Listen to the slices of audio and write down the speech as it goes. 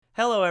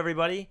Hello,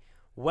 everybody.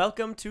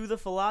 Welcome to the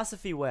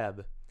Philosophy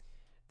Web.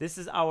 This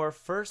is our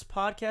first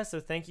podcast, so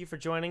thank you for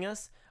joining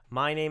us.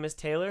 My name is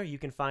Taylor. You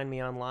can find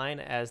me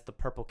online as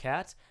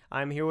ThePurplecat.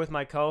 I'm here with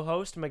my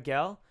co-host,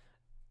 Miguel,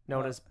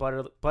 known as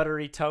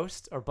Buttery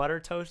Toast, or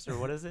Butter Toast, or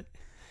what is it?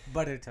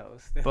 Butter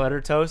toast.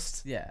 Butter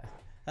Toast. Yeah.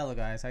 Hello,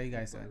 guys. How you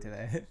guys doing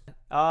today?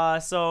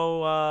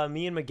 So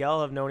me and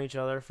Miguel have known each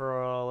other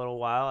for a little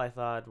while. I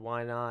thought,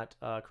 why not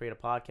create a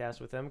podcast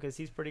with him, because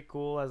he's pretty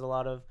cool, has a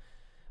lot of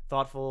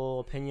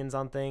thoughtful opinions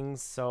on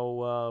things.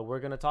 So we're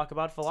going to talk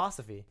about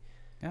philosophy.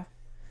 Yeah.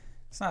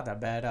 It's not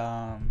that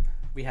bad.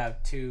 We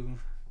have two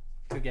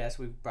guests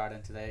we brought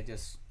in today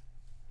just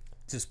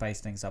to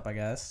spice things up, I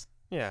guess.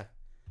 Yeah.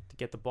 To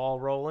get the ball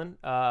rolling.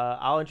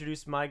 I'll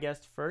introduce my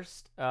guest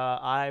first.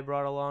 I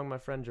brought along my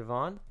friend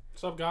Javon.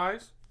 What's up,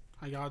 guys?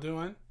 How y'all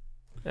doing?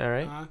 All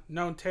right.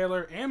 Known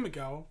Taylor and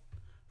Miguel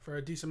for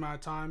a decent amount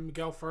of time.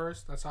 Miguel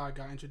first. That's how I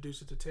got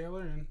introduced to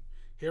Taylor. And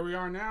here we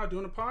are now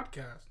doing a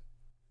podcast.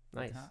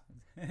 Nice.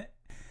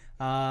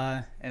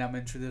 And I'm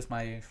introduce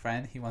my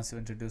friend. He wants to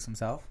introduce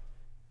himself.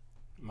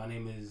 My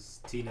name is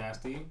T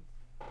Nasty.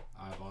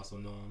 I've also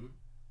known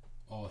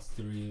all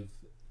three of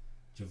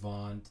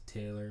Javon,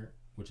 Taylor,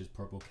 which is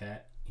Purplecat,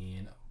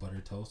 and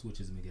Butter Toast,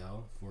 which is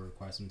Miguel, for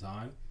quite some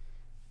time.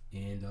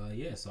 And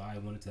so I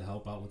wanted to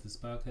help out with this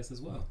podcast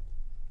as well.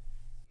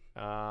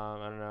 I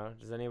don't know.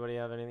 Does anybody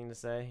have anything to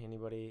say?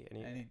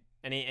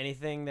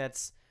 Anything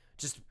that's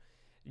just,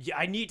 yeah,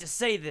 I need to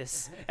say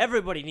this.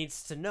 Everybody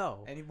needs to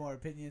know. Any more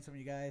opinions from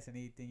you guys?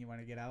 Anything you want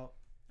to get out?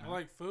 I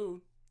like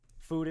food.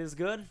 Food is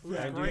good. Food's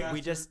And great.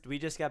 we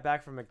just got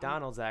back from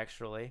McDonald's,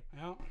 actually.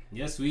 Yeah.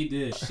 Yes, we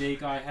did.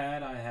 Shake I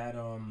had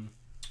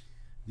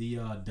the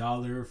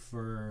dollar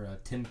for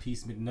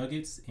 10-piece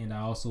McNuggets, and I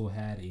also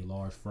had a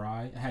large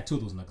fry. I had two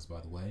of those nuggets,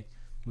 by the way,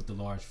 with the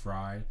large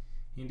fry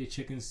and the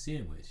chicken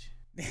sandwich.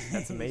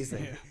 That's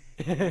amazing.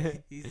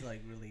 He's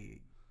like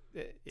really.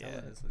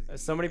 Yeah.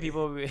 So many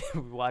people will be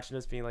watching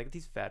us being like,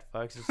 these fat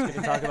fucks are just going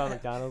to talk about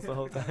McDonald's the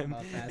whole time.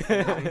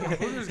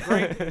 Food is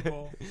great,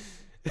 people.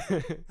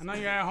 I know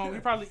you're at home.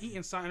 You're probably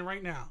eating something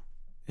right now.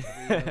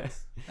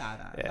 Doritos.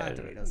 Not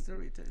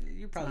Doritos.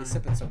 You're probably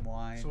sipping some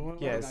wine. So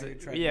Yeah, what, so,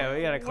 we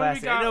we got a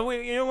classic.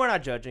 We're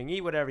not judging.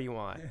 Eat whatever you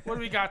want. what do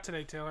we got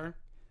today, Taylor?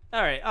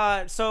 All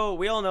right. So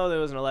we all know there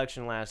was an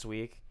election last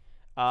week.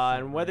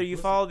 And whether you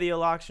followed the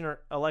election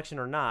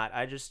or not,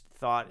 I just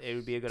thought it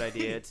would be a good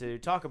idea to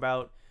talk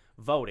about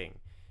voting.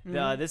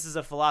 This is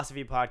a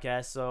philosophy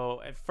podcast,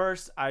 so at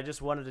first I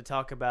just wanted to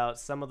talk about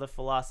some of the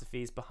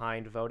philosophies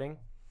behind voting.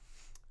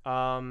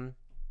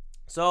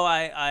 So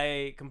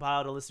I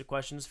compiled a list of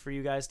questions for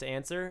you guys to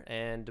answer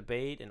and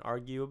debate and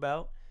argue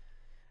about.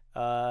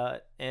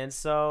 And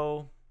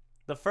so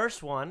the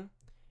first one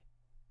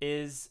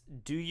is,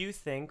 do you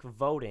think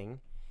voting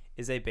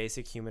is a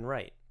basic human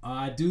right?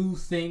 I do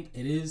think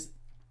it is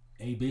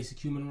a basic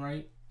human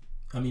right.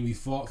 I mean, we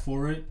fought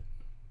for it.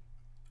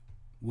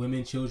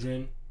 Women,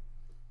 children.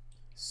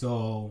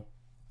 So,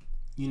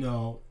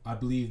 I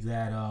believe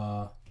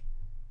that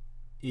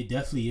it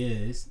definitely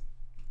is.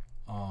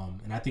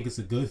 And I think it's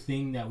a good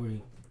thing that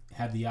we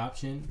have the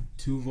option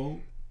to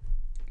vote.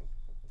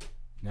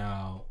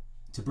 Now,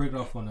 to break it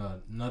off on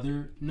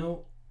another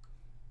note,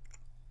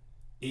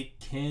 it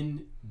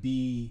can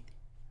be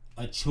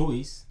a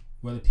choice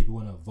whether people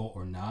want to vote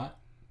or not.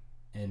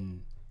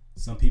 And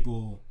some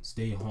people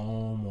stay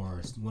home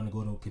or want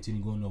to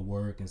continue going to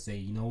work and say,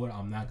 you know what,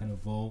 I'm not going to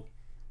vote.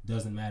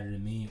 Doesn't matter to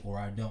me, or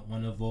I don't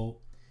want to vote.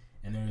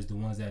 And there's the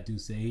ones that do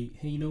say,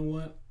 hey, you know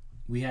what?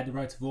 We had the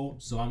right to vote,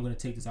 so I'm going to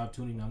take this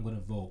opportunity and I'm going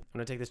to vote. I'm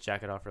going to take this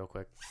jacket off real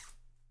quick.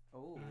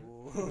 Oh,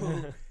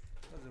 that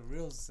was a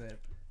real sip.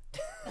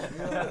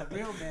 A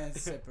real man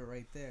sipper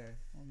right there.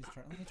 Let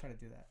me try to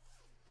do that.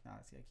 Nah,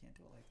 see, I can't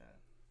do it like that.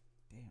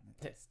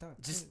 Damn, it's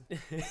stuck.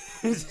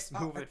 Just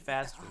move it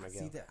faster,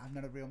 Miguel. See that I'm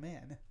not a real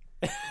man.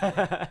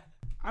 I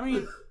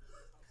mean,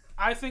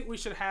 I think we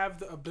should have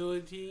the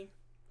ability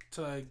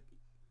to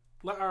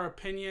let our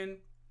opinion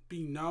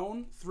be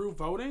known through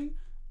voting.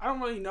 I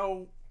don't really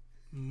know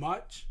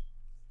much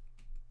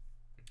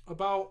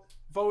about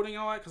voting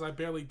and all that because I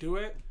barely do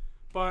it.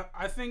 But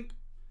I think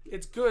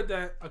it's good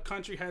that a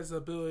country has the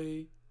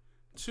ability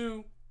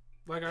to,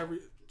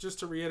 just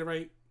to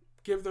reiterate,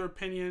 give their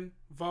opinion,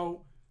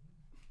 vote.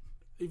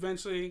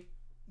 Eventually,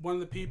 one of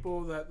the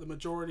people that the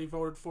majority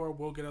voted for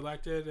will get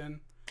elected,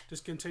 and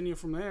just continue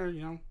from there,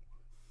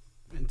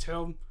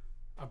 until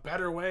a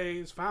better way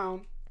is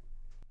found.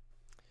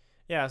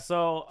 Yeah,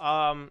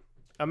 so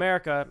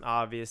America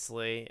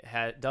obviously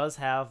does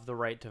have the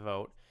right to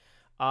vote.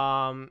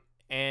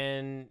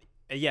 And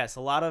yes,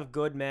 a lot of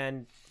good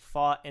men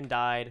fought and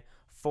died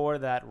for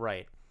that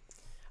right.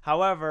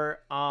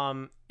 However,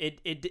 it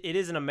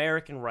is an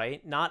American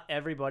right. Not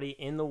everybody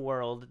in the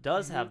world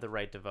does have the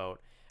right to vote.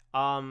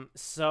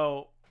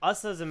 So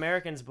us as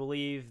Americans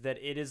believe that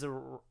it is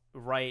a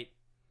right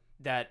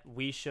that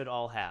we should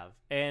all have.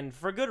 And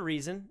for good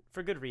reason.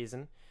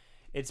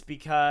 It's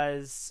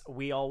because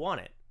we all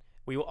want it.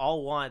 We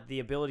all want the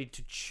ability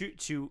to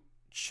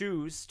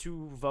choose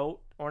to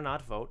vote or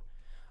not vote.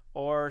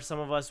 or some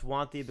of us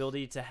want the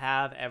ability to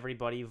have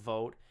everybody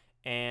vote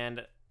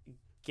and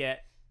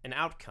get an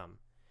outcome,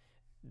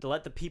 to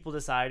let the people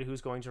decide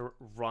who's going to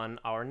run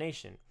our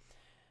nation.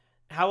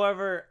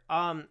 However,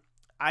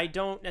 I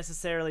don't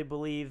necessarily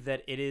believe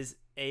that it is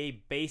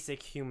a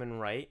basic human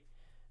right.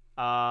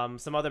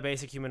 Some other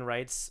basic human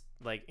rights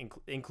like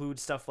include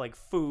stuff like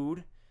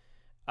food,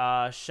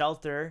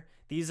 shelter.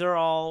 These are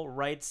all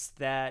rights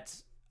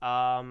that,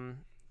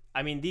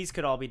 these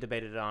could all be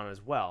debated on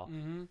as well.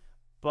 Mm-hmm.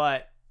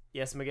 But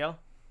yes, Miguel.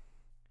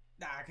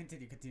 Nah,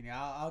 continue.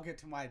 I'll get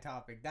to my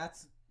topic.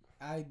 That's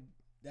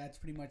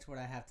pretty much what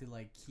I have to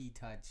like key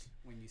touch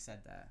when you said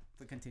that.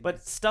 But continue.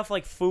 But stuff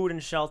like food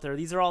and shelter,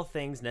 these are all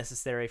things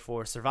necessary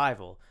for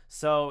survival.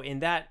 So in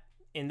that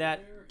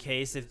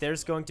case, if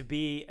there's going to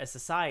be a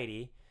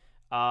society,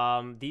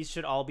 these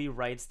should all be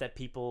rights that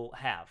people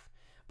have.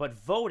 But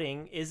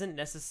voting isn't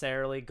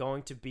necessarily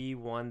going to be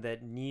one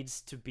that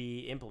needs to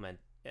be implemented,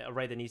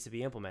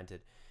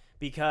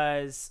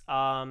 because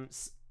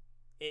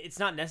it's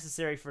not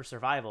necessary for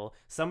survival.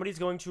 Somebody's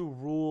going to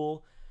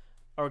rule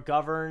or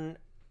govern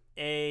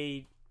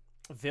a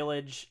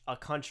village, a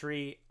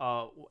country,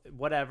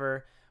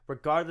 whatever,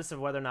 regardless of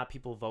whether or not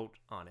people vote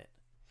on it.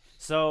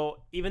 So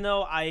even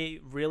though I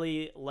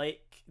really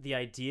like the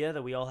idea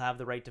that we all have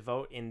the right to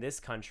vote in this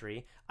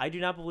country, I do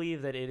not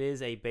believe that it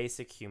is a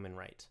basic human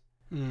right.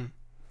 Mm.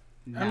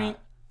 Nah, I mean,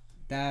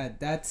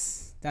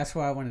 that's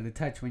where I wanted to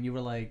touch when you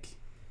were like,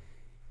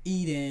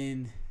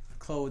 eating,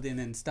 clothing,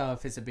 and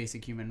stuff is a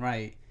basic human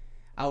right.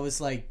 I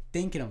was like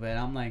thinking of it.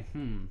 I'm like,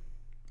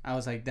 I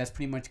was like, that's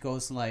pretty much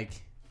goes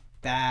like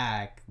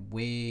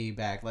way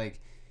back,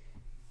 like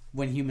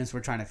when humans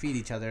were trying to feed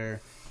each other,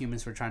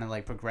 humans were trying to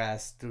like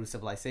progress through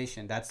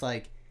civilization. That's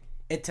like,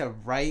 it's a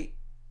right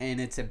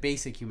and it's a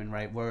basic human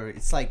right where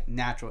it's like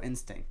natural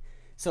instinct.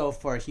 So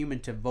for a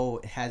human to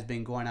vote has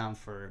been going on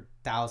for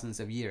thousands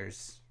of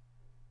years.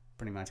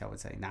 Pretty much, I would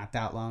say. Not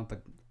that long,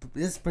 but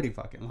it's pretty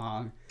fucking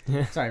long.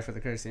 Sorry for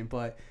the cursing,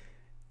 but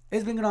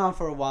it's been going on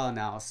for a while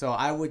now. So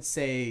I would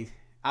say,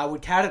 I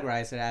would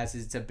categorize it as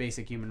it's a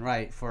basic human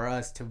right for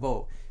us to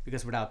vote,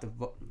 because without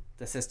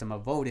the system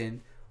of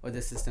voting or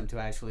the system to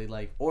actually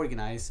like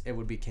organize, it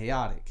would be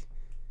chaotic.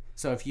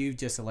 So if you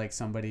just elect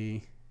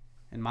somebody,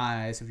 in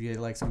my eyes, if you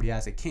elect somebody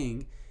as a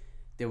king,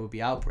 there would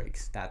be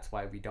outbreaks. That's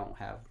why we don't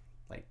have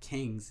like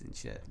kings and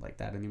shit like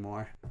that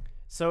anymore.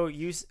 So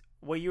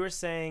what you were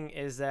saying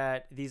is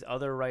that these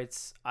other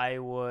rights I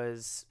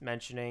was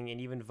mentioning,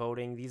 and even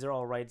voting, these are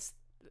all rights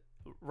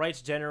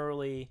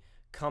generally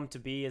come to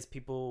be as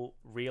people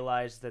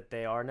realize that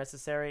they are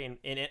necessary, and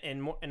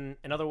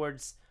in other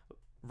words,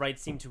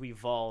 rights seem to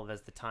evolve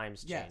as the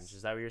times change. Yes.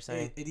 Is that what you're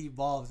saying? It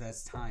evolves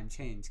as time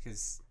change,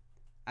 because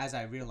as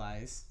I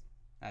realized,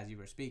 as you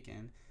were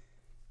speaking,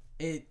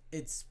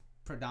 it's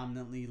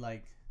predominantly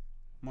like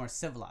more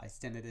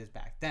civilized than it is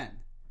back then.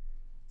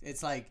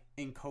 It's like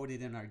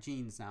encoded in our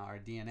genes now, our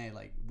DNA.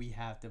 Like, we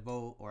have to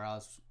vote or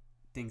else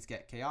things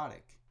get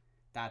chaotic.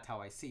 That's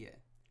how I see it.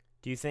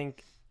 Do you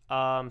think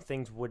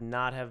things would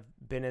not have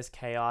been as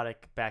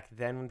chaotic back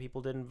then when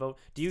people didn't vote?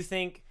 Do you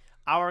think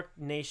our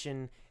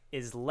nation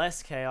is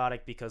less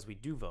chaotic because we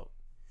do vote?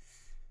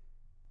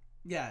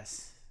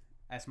 Yes.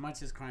 As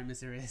much as crime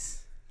as there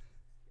is,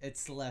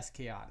 it's less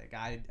chaotic.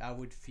 I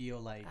would feel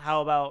like...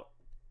 How about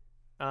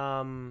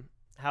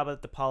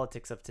the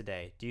politics of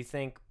today? Do you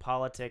think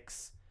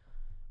politics,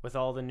 with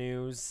all the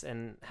news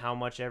and how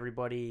much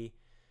everybody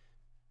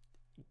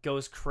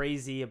goes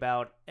crazy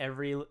about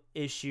every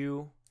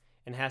issue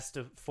and has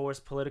to force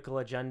political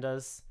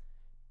agendas?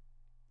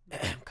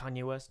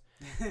 Kanye West.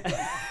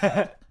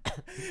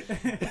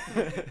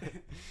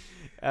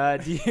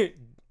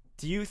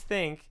 Do you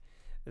think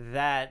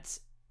that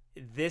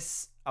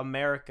this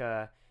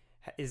America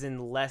is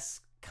in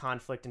less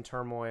conflict and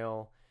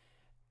turmoil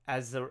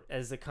as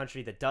the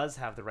country that does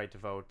have the right to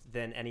vote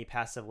than any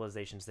past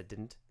civilizations that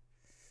didn't?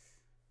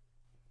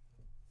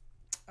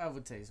 I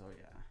would say so,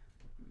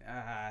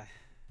 yeah.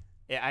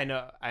 Yeah, I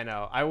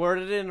know. I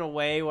worded it in a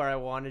way where I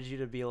wanted you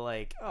to be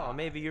like, "Oh,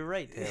 maybe you're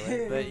right,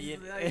 Taylor." But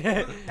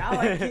now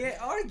I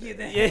can't argue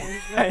that.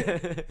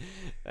 Yeah.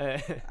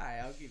 Alright,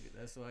 I'll give you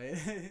this one.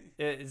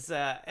 It's.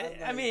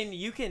 I mean,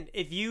 you can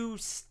if you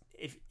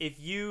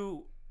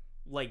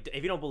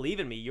don't believe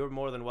in me, you're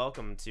more than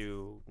welcome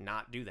to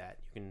not do that.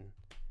 You can.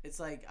 It's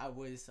like I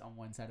was on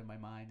one side of my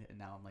mind, and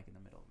now I'm like in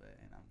the middle of it,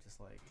 and I'm just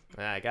like.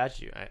 I got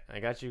you. I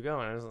got you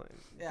going. I was like,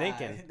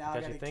 thinking. Now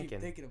got I you gotta keep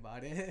thinking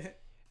about it.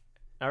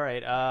 All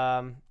right.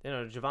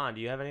 Javon,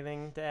 do you have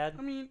anything to add?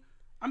 I mean,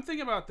 I'm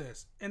thinking about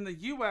this. In the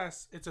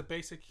U.S., it's a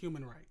basic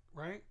human right,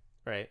 right?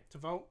 Right. To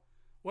vote.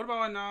 What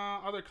about in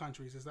other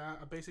countries? Is that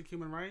a basic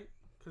human right?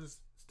 Because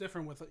it's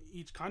different with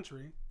each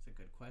country. It's a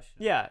good question.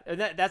 Yeah,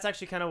 that's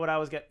actually kind of what I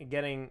was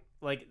getting,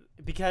 like,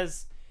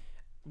 because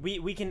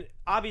we can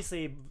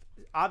obviously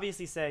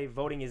say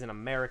voting is an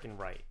American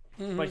right,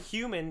 but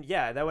human,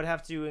 yeah, that would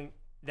have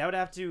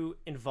to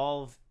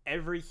involve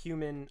every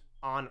human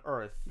on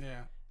Earth.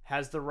 Yeah.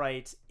 Has the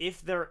right,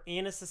 if they're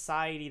in a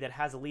society that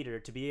has a leader,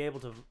 to be able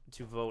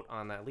to vote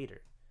on that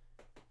leader.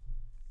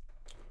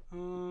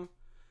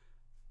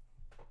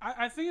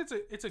 I think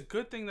it's a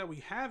good thing that we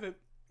have it,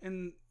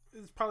 and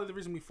it's probably the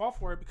reason we fall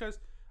for it. Because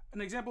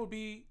an example would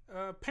be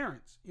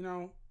parents. You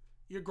know,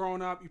 you're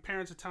growing up, your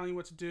parents are telling you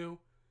what to do.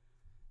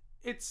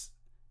 It's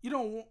you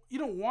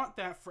don't want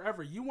that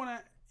forever. You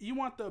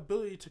want the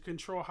ability to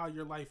control how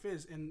your life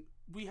is, and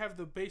we have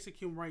the basic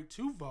human right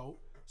to vote.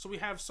 So we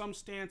have some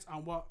stance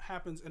on what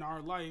happens in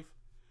our life,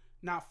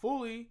 not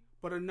fully,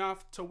 but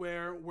enough to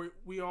where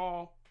we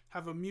all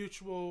have a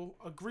mutual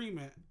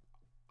agreement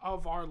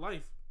of our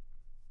life.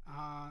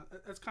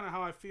 That's kind of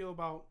how I feel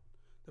about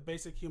the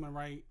basic human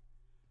right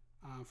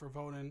for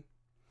voting.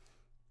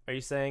 Are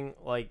you saying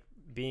like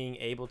being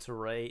able to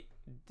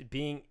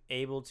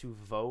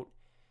vote,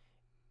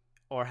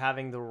 or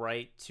having the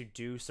right to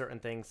do certain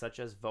things such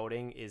as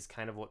voting is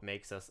kind of what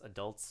makes us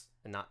adults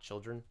and not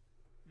children?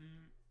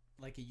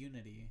 Like a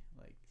unity,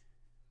 like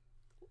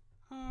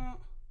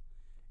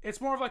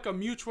it's more of like a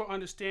mutual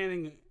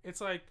understanding.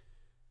 It's like,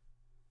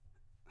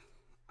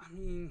 I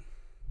mean,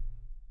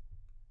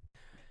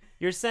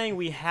 you're saying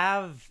we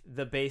have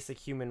the basic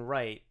human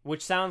right,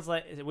 which sounds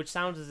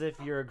as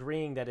if you're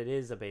agreeing that it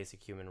is a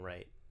basic human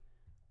right,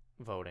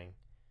 voting.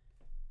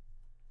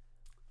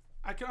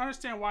 I can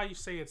understand why you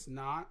say it's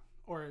not,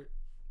 or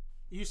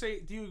do you say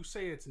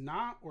it's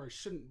not, or it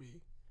shouldn't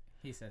be?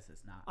 he says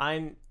it's not.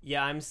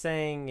 I'm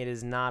saying it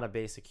is not a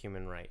basic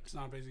human right. It's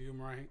not a basic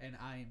human right. And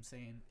I am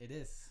saying it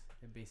is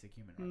a basic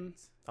human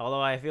rights.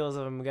 Although I feel as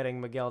if I'm getting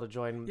Miguel to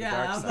join the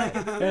dark I'm side.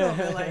 like, no,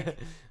 but like,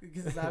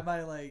 because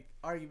my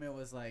argument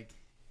was like,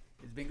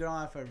 it's been going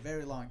on for a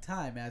very long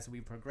time. As we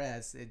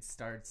progress, it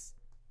starts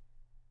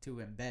to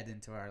embed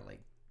into our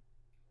like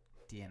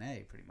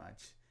DNA, pretty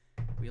much.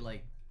 We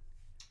like,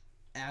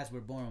 as we're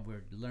born,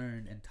 we're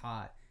learned and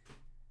taught.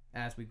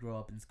 As we grow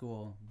up in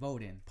school,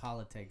 voting,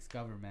 politics,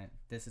 government,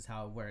 this is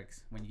how it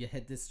works. When you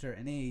hit this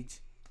certain age,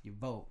 you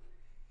vote.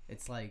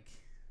 It's like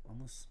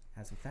almost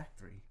has a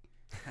factory.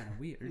 Kind of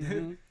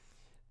weird.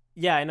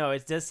 Yeah, I know.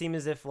 It does seem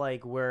as if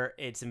like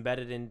it's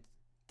embedded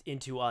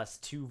into us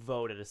to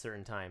vote at a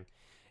certain time.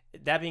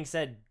 That being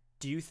said,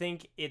 do you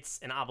think it's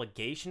an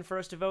obligation for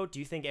us to vote? Do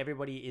you think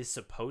everybody is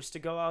supposed to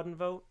go out and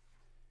vote?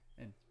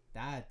 And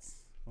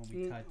that's when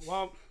we touch.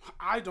 Well,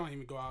 I don't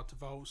even go out to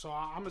vote, so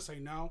I'm gonna say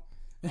no.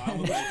 I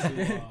would like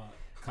to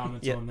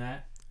comment on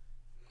that.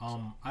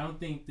 I don't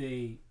think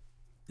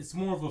it's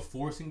more of a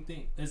forcing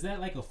thing. Is that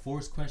like a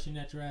forced question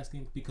that you're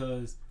asking?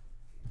 Because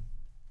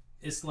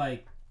it's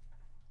like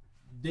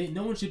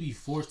no one should be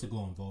forced to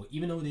go and vote,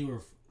 even though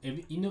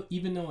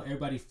even though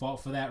everybody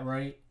fought for that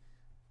right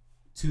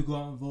to go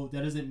out and vote.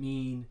 That doesn't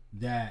mean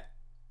that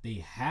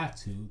they have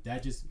to.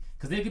 That just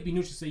because they could be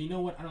neutral, say, you know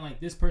what, I don't like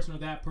this person or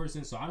that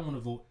person, so I don't want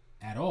to vote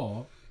at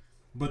all.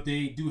 But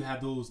they do have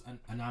those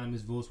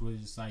anonymous votes where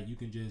it's just like you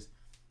can just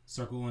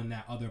circle in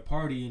that other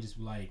party and just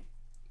be like,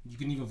 you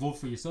can even vote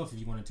for yourself if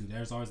you wanted to.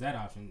 There's always that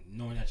option,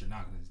 knowing that you're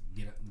not going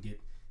to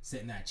get sit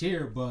in that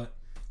chair. But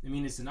I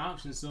mean, it's an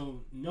option.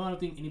 So no, I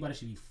don't think anybody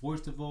should be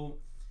forced to vote.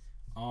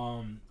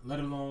 Let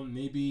alone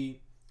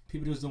maybe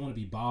people just don't want to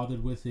be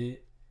bothered with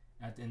it.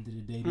 At the end of the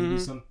day, maybe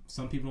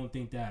some people don't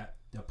think that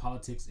the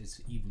politics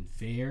is even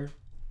fair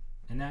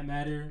in that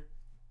matter.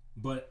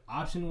 But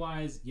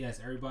option-wise, yes,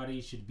 everybody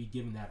should be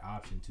given that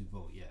option to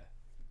vote, yeah.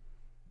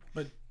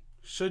 But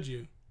should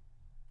you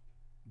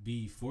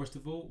be forced to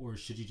vote, or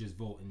should you just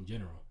vote in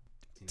general?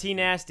 T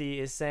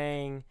Nasty is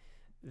saying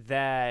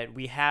that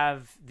we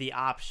have the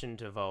option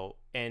to vote,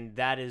 and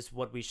that is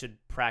what we should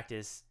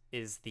practice,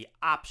 is the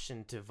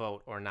option to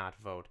vote or not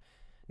vote,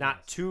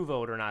 not to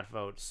vote or not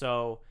vote.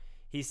 So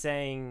he's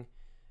saying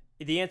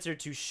the answer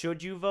to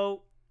should you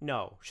vote?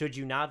 No. Should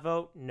you not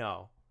vote?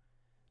 No.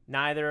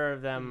 Neither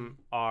of them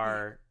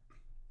are,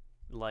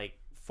 like,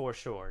 for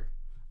sure.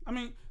 I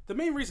mean, the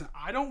main reason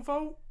I don't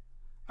vote,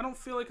 I don't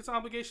feel like it's an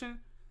obligation.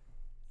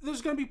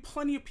 There's going to be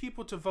plenty of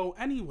people to vote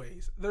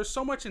anyways. There's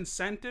so much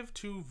incentive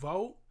to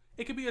vote.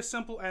 It could be as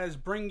simple as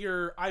bring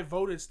your I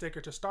voted sticker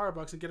to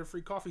Starbucks and get a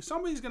free coffee.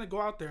 Somebody's going to go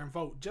out there and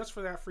vote just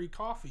for that free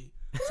coffee.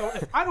 So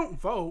if I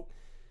don't vote,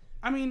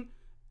 I mean,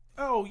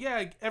 oh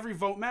yeah, every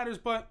vote matters.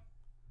 But,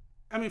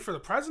 I mean, for the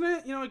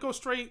president, it goes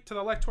straight to the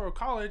Electoral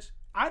College.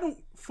 I don't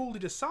fully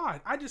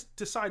decide. I just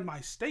decide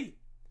my state.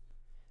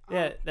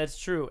 Yeah, that's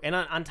true. And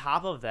on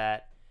top of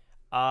that,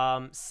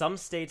 some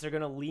states are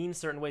going to lean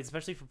certain ways,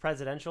 especially for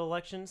presidential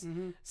elections.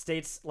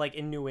 States like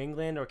in New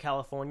England or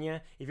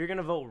California, if you're going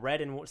to vote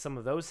red in some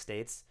of those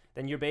states,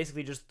 then you're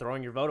basically just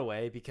throwing your vote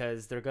away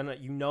because they're going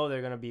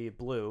to be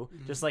blue.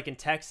 Just like in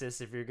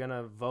Texas, if you're going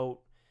to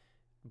vote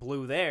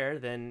blue there,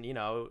 then,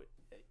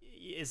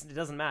 it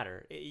doesn't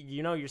matter.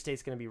 Your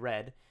state's going to be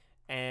red.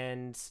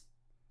 And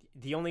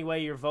the only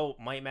way your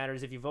vote might matter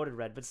is if you voted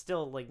red, but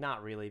still, like,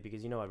 not really,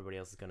 because everybody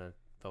else is going to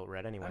vote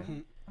red anyway.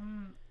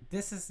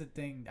 This is the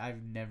thing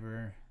I've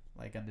never,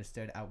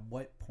 understood. At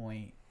what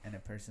point in a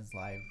person's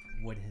life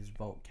would his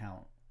vote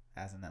count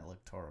as an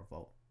electoral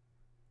vote?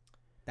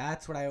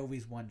 That's what I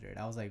always wondered.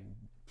 I was like,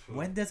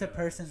 when does a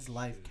person's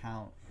life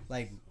count?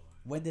 Like,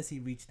 when does he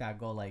reach that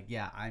goal? Like,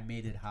 yeah, I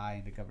made it high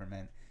in the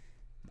government.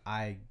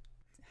 I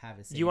have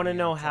a say. Do you want to in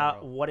the know how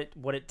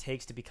electoral. what it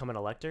takes to become an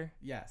elector?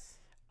 Yes.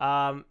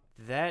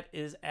 That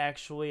is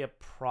actually a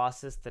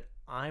process that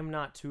I'm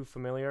not too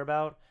familiar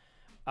about.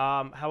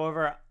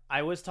 However,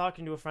 I was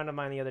talking to a friend of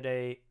mine the other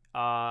day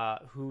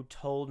who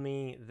told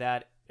me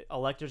that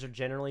electors are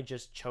generally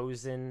just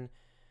chosen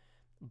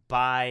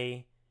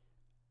by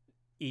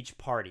each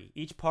party.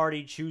 Each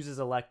party chooses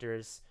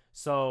electors.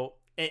 So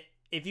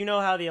if you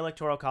know how the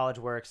Electoral College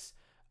works,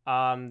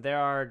 there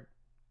are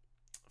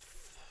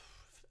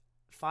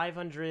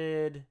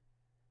 500. Let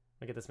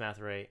me get this math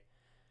right.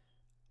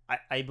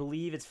 I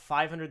believe it's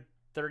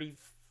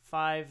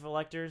 535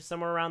 electors,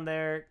 somewhere around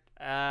there.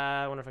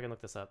 I wonder if I can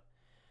look this up.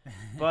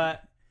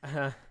 But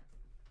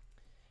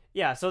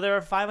yeah, so there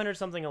are 500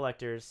 something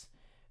electors,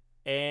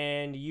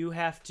 and you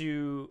have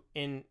to,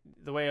 in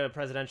the way a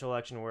presidential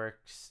election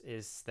works,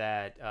 is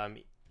that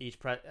each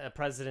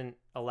president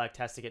elect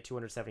has to get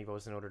 270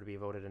 votes in order to be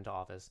voted into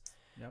office.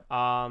 Yep.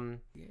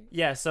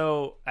 Yeah,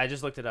 so I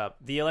just looked it up.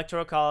 The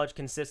Electoral College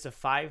consists of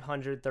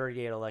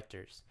 538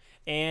 electors,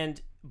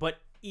 but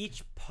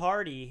each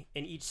party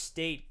in each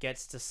state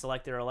gets to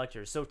select their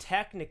electors. So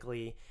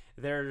technically,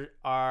 there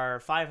are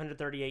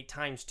 538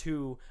 times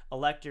 2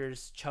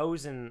 electors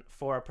chosen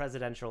for a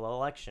presidential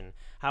election.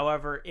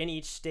 However, in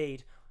each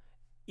state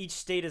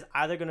is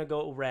either going to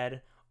go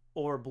red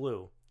or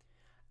blue.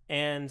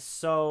 And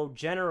so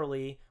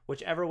generally,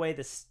 whichever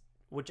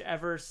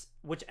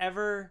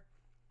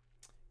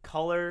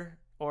color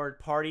or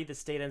party the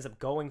state ends up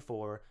going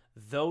for,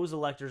 those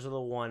electors are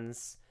the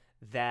ones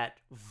that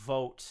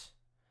vote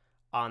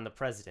on the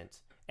president.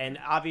 And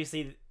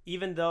obviously,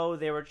 even though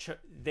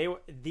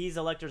these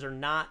electors are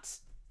not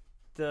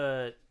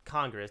the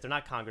Congress, they're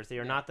not Congress. They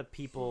are not the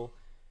people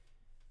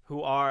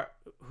who are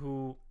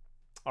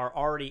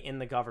already in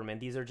the government.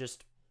 These are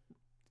just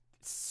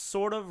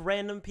sort of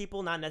random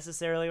people, not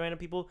necessarily random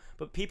people,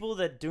 but people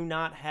that do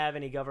not have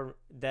any government,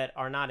 that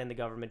are not in the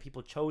government,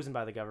 people chosen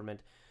by the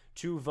government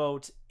to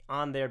vote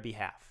on their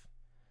behalf.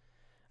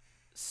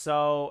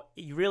 So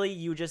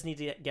you just need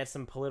to get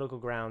some political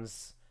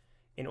grounds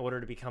in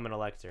order to become an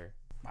elector.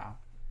 Wow.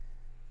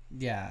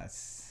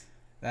 Yes,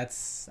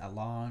 that's a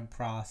long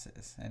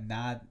process, and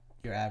not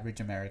your average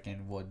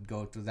American would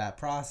go through that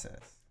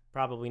process.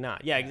 Probably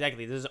not. Yeah,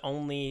 exactly. There's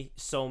only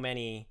so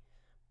many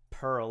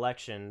per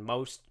election.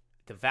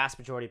 The vast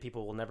majority of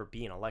people will never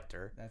be an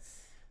elector.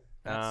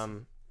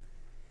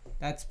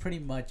 That's pretty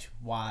much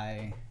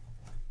why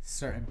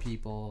certain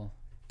people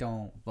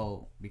don't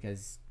vote,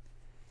 because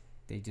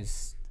they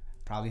just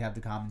probably have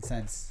the common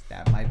sense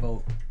that my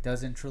vote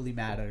doesn't truly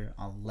matter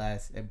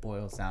unless it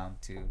boils down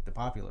to the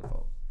popular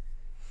vote.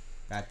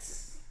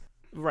 That's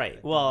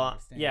right. Well,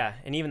 yeah,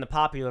 and even the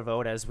popular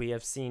vote, as we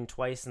have seen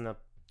twice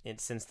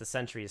since the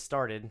century has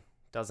started,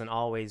 doesn't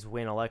always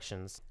win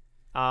elections.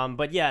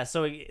 But yeah,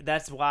 so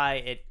that's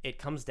why it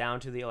comes down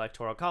to the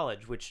Electoral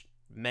College, which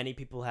many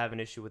people have an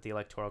issue with the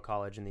Electoral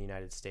College in the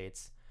United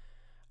States.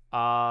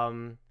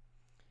 The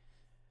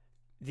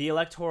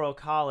Electoral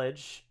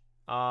College,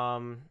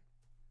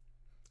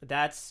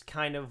 that's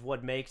kind of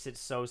what makes it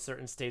so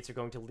certain states are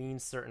going to lean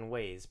certain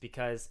ways,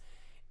 because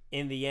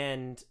in the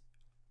end,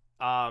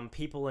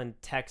 people in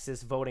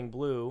Texas voting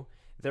blue,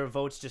 their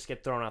votes just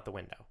get thrown out the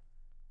window.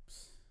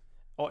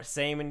 Or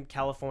same in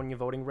California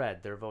voting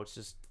red, their votes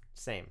just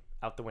same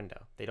out the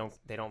window. They don't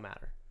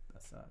matter.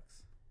 That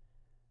sucks.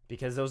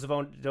 Because those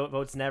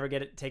votes never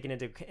get taken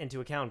into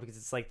account, because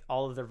it's like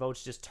all of their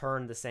votes just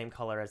turn the same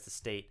color as the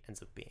state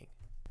ends up being.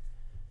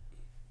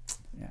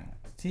 Yeah.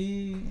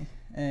 See,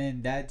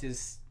 and that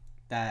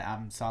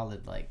I'm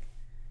solid. Like,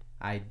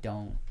 I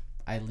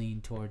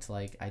lean towards,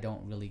 like, I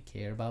don't really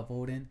care about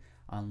voting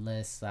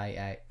unless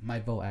my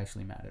vote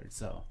actually matters.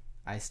 So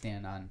I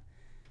stand on,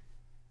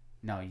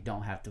 no, you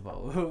don't have to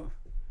vote.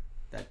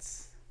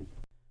 It's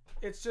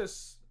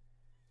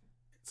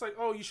like,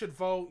 oh, you should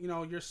vote,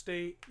 your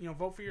state,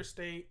 vote for your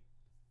state.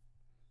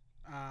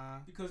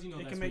 Because,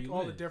 it can make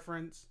all the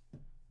difference.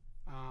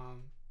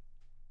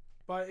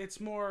 But it's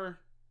more,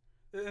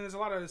 and there's a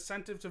lot of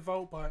incentive to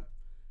vote, but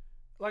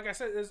like I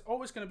said, there's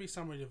always going to be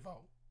somebody to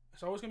vote.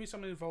 There's always going to be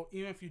somebody to vote,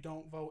 even if you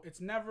don't vote. There's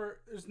never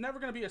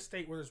going to be a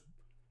state where there's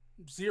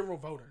 0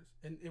 voters,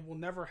 and it will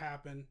never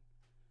happen.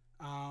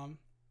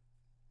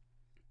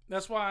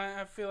 That's why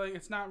I feel like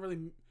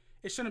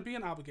it shouldn't be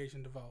an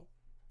obligation to vote.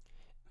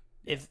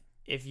 If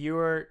you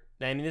were,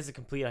 I mean, this is a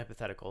complete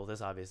hypothetical.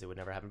 This obviously would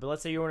never happen. But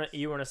let's say you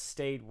were in a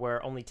state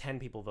where only 10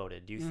 people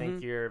voted. Do you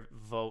think your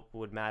vote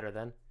would matter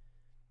then?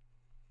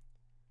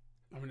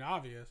 I mean,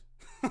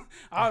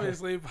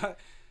 obviously, but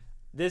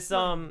this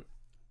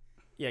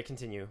yeah,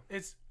 continue.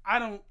 I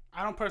don't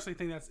personally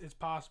think it's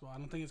possible. I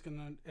don't think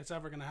it's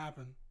ever gonna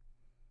happen.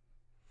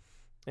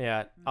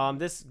 Yeah.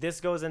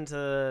 This goes into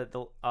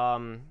the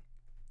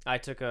I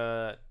took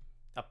a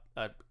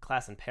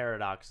class in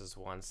paradoxes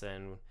once,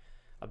 and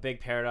a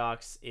big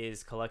paradox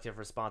is collective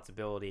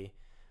responsibility,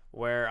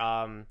 where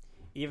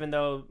even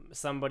though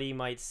somebody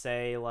might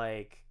say,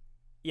 like,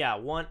 yeah,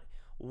 one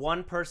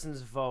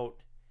person's vote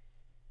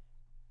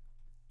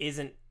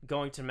isn't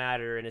going to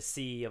matter in a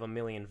sea of 1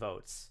 million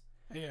votes.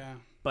 Yeah.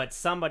 But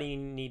somebody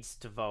needs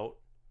to vote.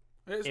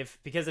 It's-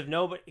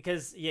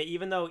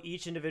 Even though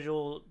each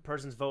individual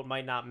person's vote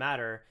might not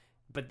matter,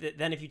 but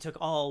then if you took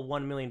all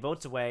 1 million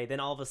votes away, then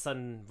all of a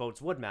sudden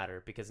votes would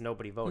matter because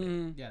nobody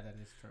voted. Yeah, that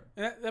is true.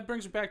 And that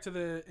brings me back to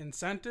the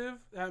incentive.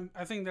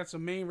 I think that's the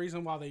main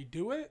reason why they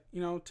do it.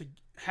 To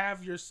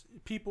have your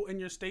people in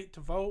your state to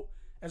vote,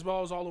 as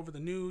well as all over the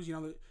news.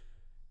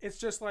 It's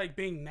just like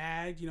being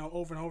nagged,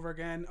 over and over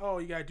again. Oh,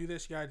 you gotta do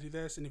this,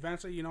 and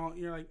eventually,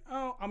 you're like,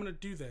 oh, I'm gonna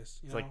do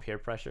this. It's like peer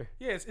pressure.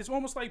 Yeah, it's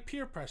almost like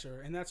peer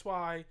pressure, and that's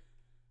why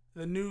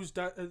the news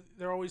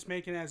they're always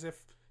making it as if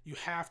you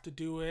have to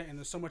do it, and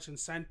there's so much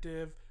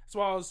incentive, as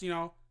well as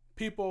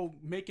people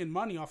making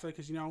money off it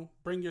because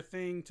bring your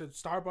thing to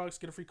Starbucks,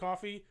 get a free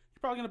coffee.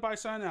 You're probably gonna buy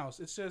something else.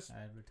 It's just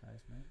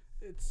advertisement.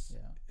 It's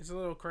a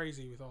little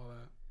crazy with all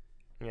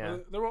that. Yeah,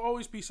 there will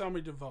always be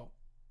somebody to vote.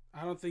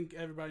 I don't think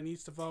everybody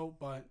needs to vote,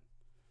 but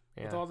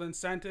with all the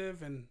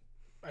incentive and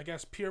I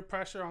guess peer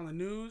pressure on the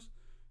news,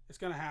 it's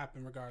gonna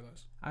happen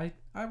regardless. I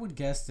would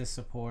guess the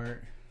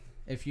support,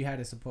 if you had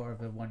a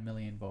support of 1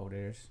 million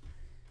voters,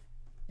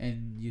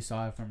 and you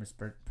saw it from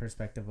a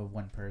perspective of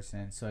one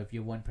person. So if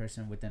you're one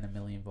person within 1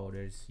 million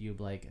voters, you'd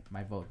be like,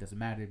 my vote doesn't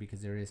matter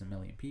because there is 1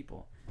 million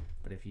people.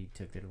 But if you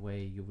took it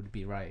away, you would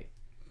be right.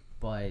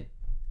 But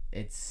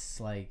it's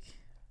like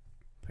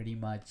pretty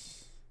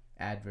much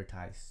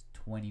advertised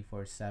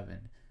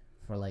 24/7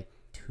 for like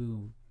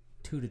two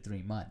to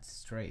 3 months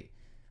straight.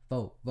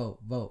 Vote.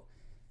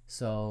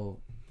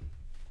 So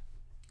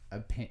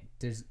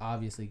there's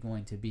obviously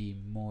going to be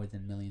more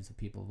than millions of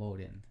people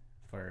voting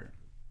for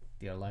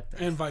the electors,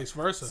 and vice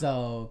versa.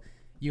 So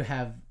you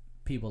have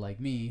people like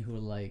me who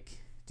like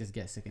just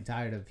get sick and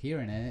tired of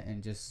hearing it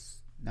and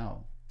just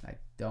no, I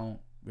don't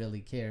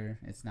really care.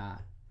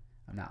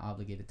 I'm not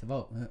obligated to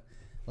vote.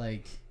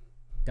 Like,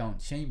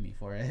 don't shame me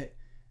for it.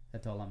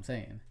 That's all I'm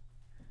saying.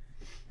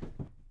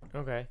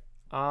 Okay.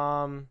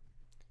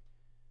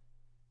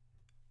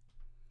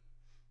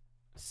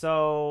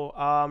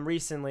 So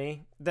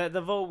recently,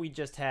 the vote we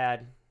just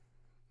had,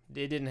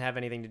 it didn't have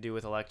anything to do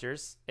with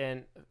electors,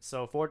 and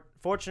so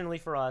fortunately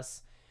for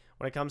us,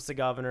 when it comes to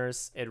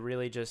governors, it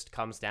really just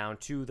comes down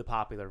to the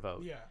popular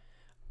vote.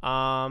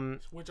 Yeah.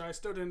 Which I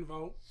still didn't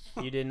vote.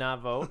 You did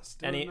not vote.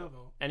 Did not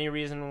vote. Any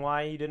reason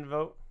why you didn't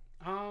vote?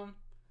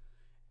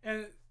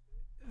 And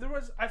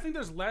I think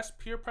there's less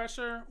peer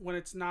pressure when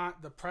it's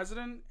not the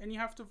president and you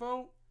have to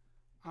vote.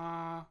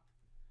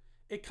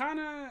 It kind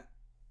of,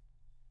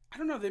 I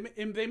don't know.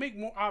 They make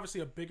more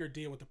obviously a bigger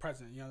deal with the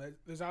president.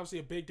 There's obviously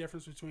a big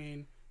difference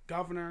between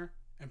governor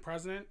and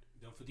president.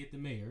 Don't forget the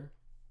mayor.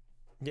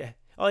 Yeah.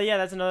 Oh yeah,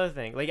 that's another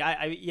thing. Like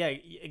yeah,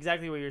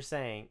 exactly what you're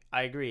saying.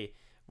 I agree.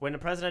 When the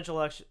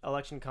presidential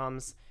election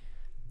comes,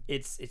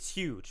 it's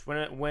huge.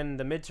 When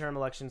the midterm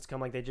elections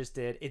come, like they just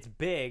did, it's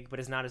big, but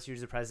it's not as huge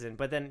as the president.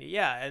 But then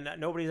and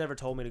nobody's ever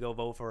told me to go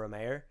vote for a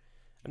mayor.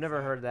 I've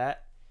never heard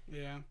that.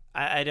 Yeah.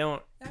 I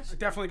don't. I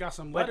definitely got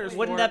some letters.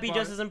 Wouldn't that be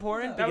just as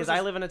important? Yeah. Because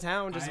I live in a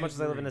town just as much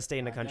as I live in a state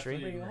in the I country.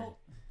 definitely agree.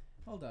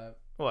 Hold up.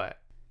 What?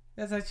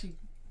 That's actually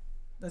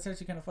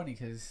kind of funny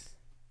because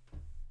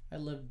I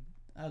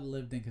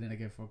lived in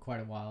Connecticut for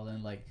quite a while,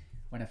 and like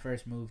when I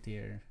first moved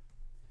here,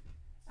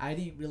 I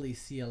didn't really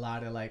see a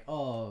lot of like,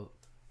 oh,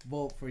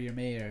 vote for your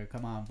mayor,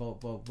 come on,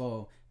 vote.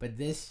 But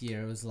this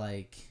year it was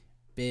like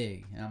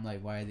big, and I'm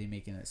like, why are they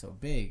making it so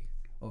big?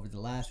 Over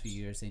the last few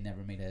years, they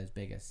never made it as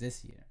big as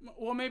this year.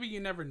 Well, maybe you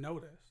never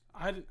noticed.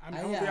 I'm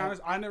gonna be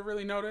honest, I never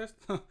really noticed.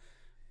 But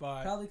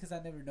probably because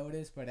I never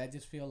noticed, but I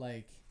just feel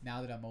like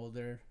now that I'm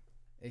older,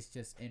 it's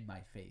just in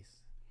my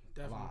face.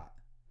 definitely. A lot.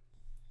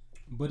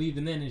 But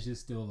even then, it's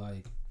just still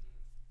like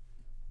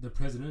the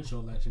presidential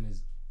election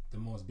is the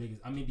most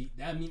biggest. I mean,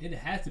 it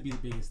has to be the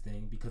biggest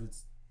thing because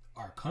it's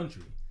our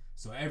country.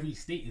 So every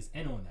state is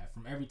in on that.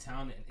 From every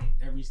town and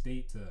every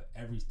state to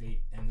every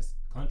state in this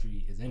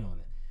country is in on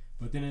it.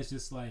 But then it's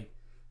just like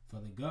for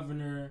the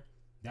governor,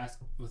 that's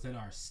within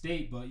our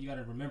state. But you got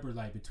to remember,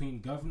 like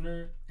between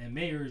governor and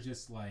mayor is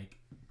just like,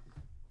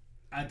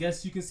 I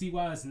guess you can see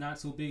why it's not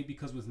so big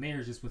because with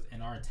mayor, just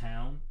within our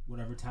town,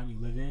 whatever town you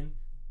live in,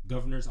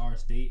 governor's our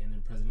state and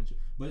then presidential.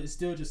 But it's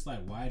still just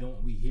like, why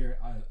don't we hear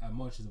as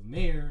much as a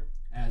mayor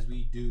as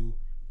we do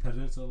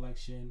presidential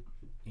election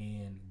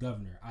and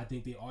governor? I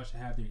think they all should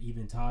have their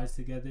even ties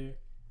together,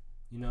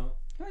 you know?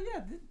 Oh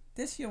yeah,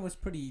 this year was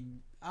pretty.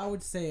 I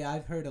would say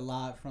I've heard a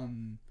lot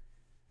from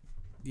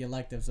the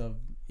electives of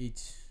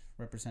each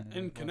representative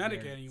In of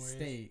Connecticut, their anyways.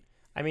 state.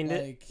 I mean,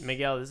 Like-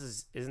 Miguel,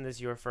 isn't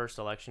this your first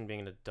election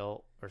being an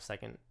adult or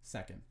second?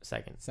 Second.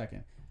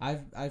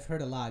 I've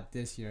heard a lot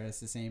this year.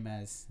 It's the same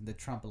as the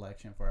Trump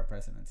election for our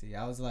presidency.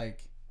 I was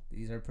like,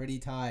 these are pretty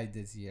tied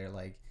this year.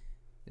 Like,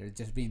 they're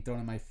just being thrown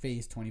in my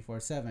face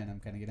 24/7. I'm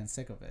kind of getting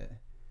sick of it.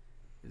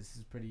 This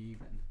is pretty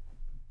even.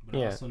 But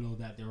I also know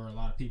that there were a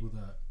lot of people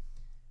that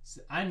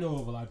I know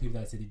of a lot of people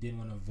that said they didn't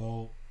want to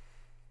vote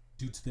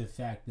due to the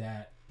fact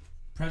that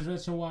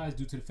presidential wise,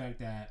 due to the fact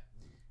that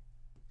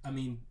I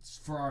mean,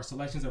 for our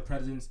selections of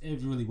presidents,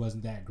 it really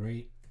wasn't that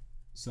great.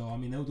 So I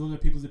mean, those are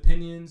people's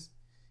opinions.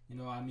 You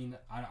know, I mean,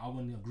 I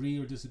wouldn't agree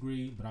or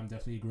disagree, but I'm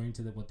definitely agreeing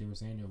to what they were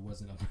saying. There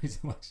wasn't a great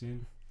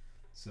selection,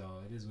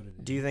 so it is what it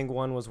is. Do you think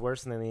one was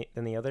worse than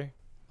the other?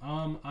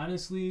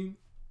 Honestly,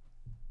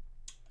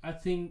 I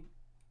think,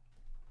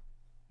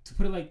 to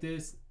put it like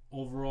this,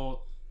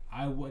 overall,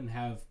 I wouldn't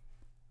have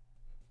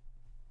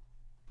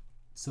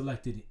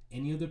selected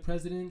any of the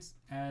presidents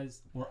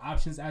as or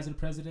options as a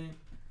president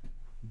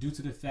due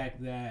to the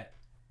fact that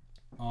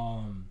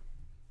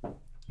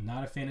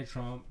not a fan of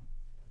Trump,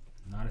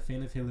 not a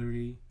fan of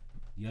Hillary.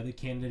 The other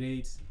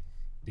candidates,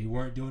 they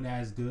weren't doing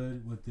as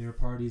good with their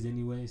parties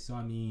anyway. So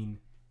I mean,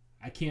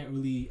 I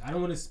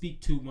don't want to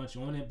speak too much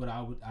on it, but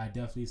I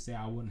definitely say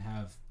I wouldn't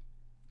have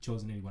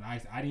chosen anyone. I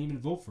didn't even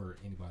vote for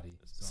anybody.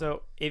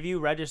 So if you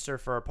register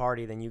for a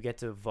party, then you get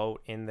to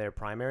vote in their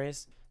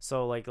primaries.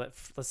 So like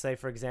let's say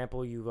for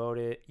example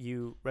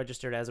you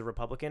registered as a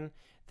Republican,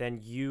 then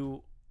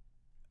you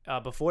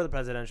before the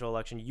presidential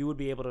election you would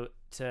be able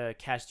to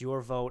cast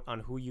your vote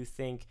on who you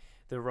think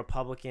the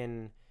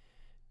Republican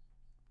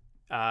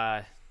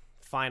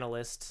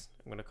finalist,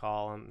 I'm going to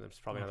call him, there's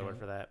probably another word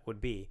for that,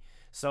 would be.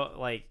 So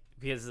like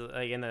because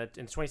like in the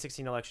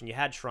 2016 election you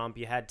had Trump,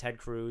 you had Ted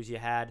Cruz, you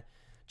had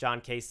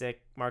John Kasich,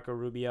 Marco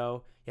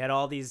Rubio, you had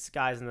all these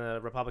guys in the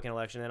Republican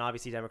election, and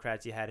obviously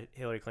Democrats you had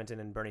Hillary Clinton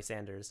and Bernie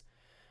Sanders.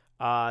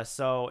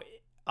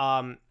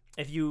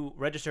 If you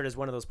registered as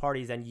one of those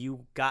parties, then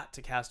you got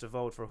to cast a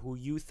vote for who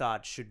you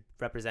thought should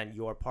represent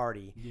your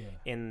party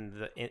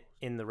in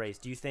the race.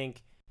 Do you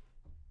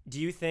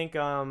think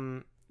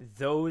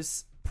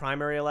those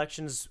primary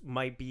elections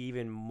might be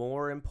even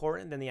more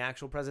important than the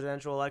actual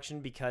presidential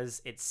election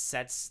because it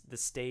sets the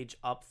stage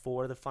up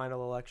for the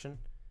final election?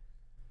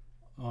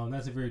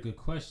 That's a very good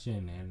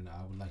question, and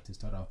I would like to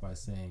start off by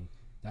saying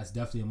that's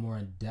definitely a more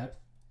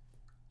in-depth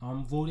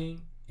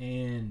voting,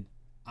 and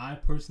I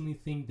personally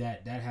think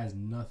that has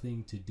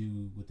nothing to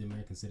do with the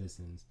American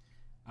citizens.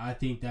 I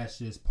think that's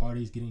just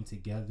parties getting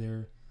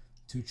together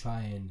to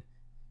try and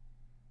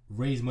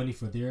raise money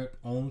for their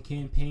own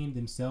campaign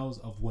themselves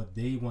of what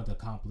they want to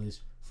accomplish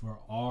for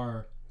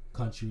our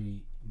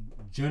country.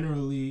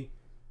 Generally,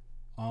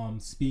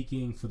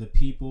 speaking for the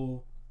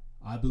people,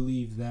 I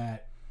believe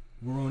that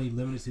we're only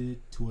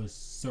limited to a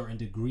certain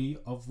degree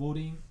of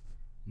voting,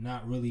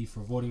 not really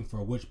for voting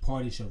for which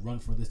party should run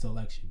for this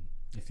election,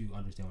 if you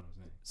understand what I'm saying.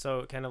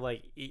 So kind of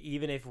like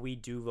even if we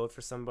do vote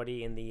for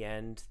somebody in the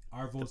end,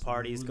 our votes, the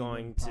party's really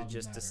going to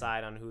just matter.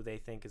 Decide on who they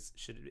think is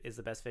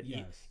the best fit,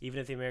 yes. Even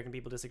if the American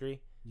people disagree.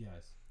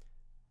 Yes.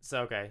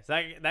 So okay,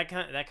 so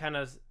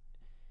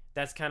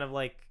that's kind of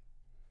like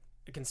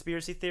a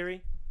conspiracy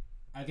theory.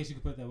 I guess you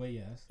could put it that way.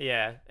 Yes.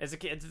 Yeah, it's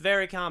a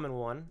very common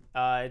one.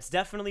 It's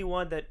definitely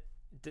one that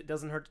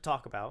doesn't hurt to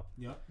talk about.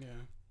 Yep. Yeah.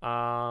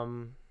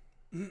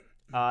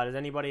 Does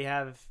anybody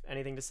have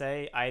anything to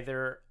say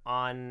either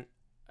on?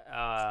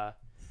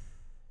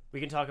 We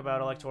can talk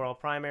about electoral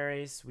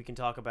primaries. We can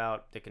talk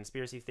about the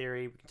conspiracy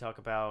theory. We can talk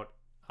about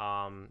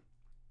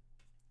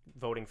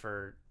voting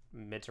for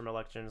midterm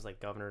elections like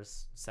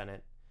governors,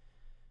 Senate,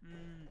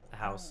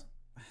 House.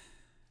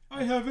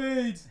 I have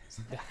AIDS.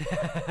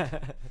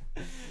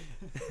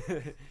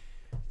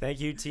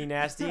 Thank you, T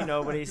Nasty.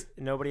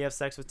 Nobody have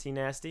sex with T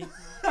Nasty.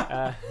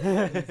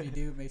 If you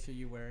do, make sure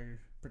you wear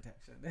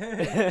protection.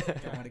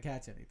 Don't want to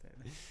catch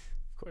anything.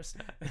 Of course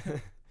not.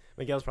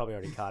 Miguel's probably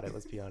already caught it.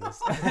 Let's be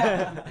honest.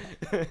 Come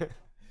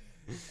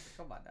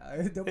on now,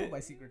 don't put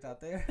my secrets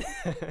out there.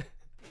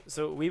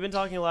 So we've been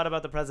talking a lot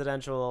about the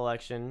presidential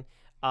election,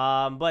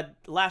 but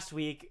last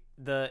week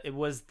it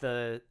was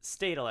the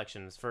state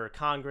elections for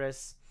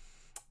Congress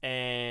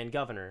and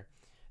governor.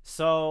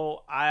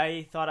 So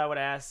I thought I would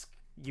ask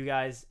you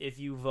guys if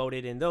you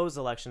voted in those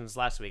elections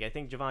last week. I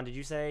think Javon, did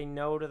you say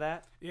no to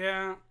that?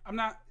 Yeah, I'm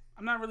not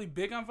really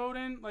big on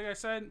voting. Like I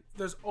said,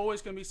 there's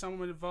always gonna be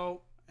someone to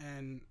vote,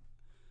 and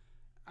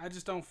I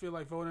just don't feel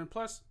like voting.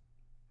 Plus,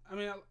 I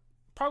mean,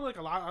 probably like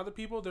a lot of other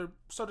people, they're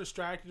so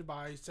distracted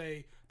by,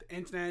 say, the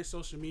internet,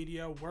 social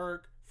media,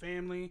 work,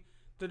 family.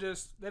 They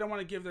don't want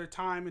to give their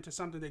time into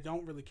something they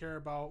don't really care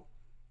about.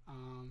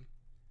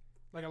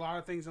 Like a lot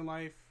of things in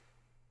life,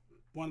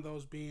 one of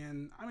those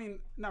being, I mean,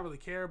 not really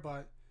care,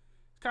 but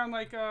it's kind of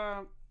like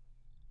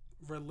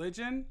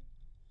religion.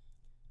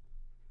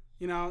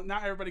 You know,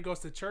 not everybody goes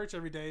to church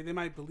every day. They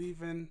might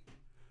believe in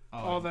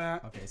all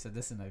that. Okay, so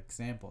this is an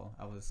example.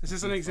 It's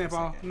just an example.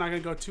 I'm not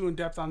going to go too in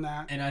depth on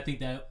that. And I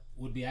think that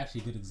would be actually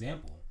a good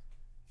example.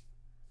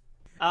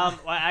 Well,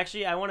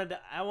 actually, I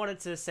wanted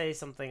to say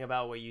something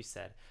about what you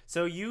said.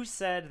 So you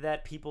said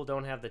that people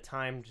don't have the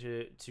time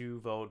to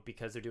vote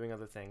because they're doing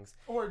other things,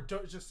 or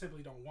just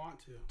simply don't want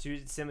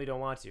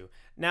to.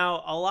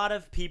 Now, a lot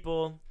of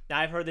people,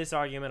 I've heard this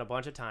argument a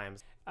bunch of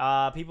times.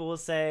 People will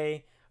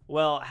say,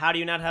 "Well, how do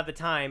you not have the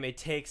time? It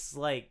takes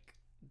like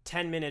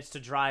 10 minutes to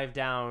drive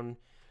down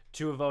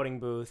to a voting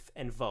booth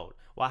and vote.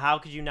 Well, how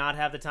could you not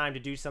have the time to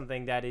do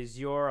something that is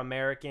your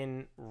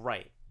American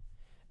right?"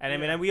 And I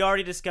mean, we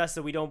already discussed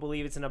that we don't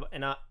believe it's an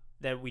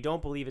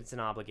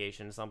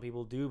obligation. Some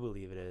people do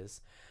believe it is,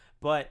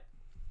 but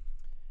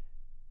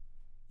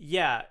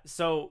yeah.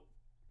 So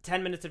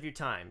 10 minutes of your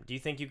time. Do you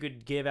think you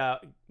could give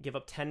up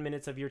 10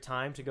 minutes of your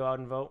time to go out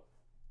and vote?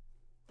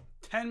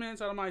 10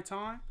 minutes out of my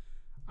time?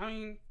 I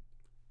mean,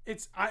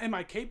 am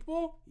I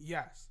capable?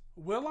 Yes.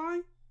 Will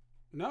I?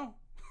 No.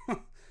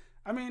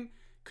 I mean,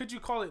 could you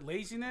call it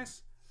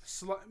laziness?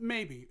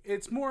 Maybe.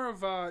 It's more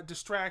of a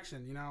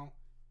distraction, you know?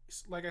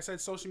 Like I said,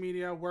 social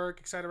media, work,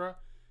 etc.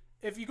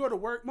 If you go to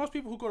work, most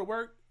people who go to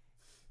work,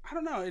 I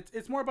don't know.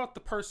 It's more about the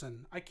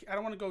person. I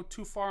don't want to go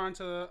too far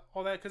into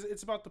all that because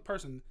it's about the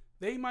person.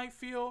 They might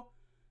feel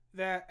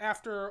that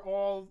after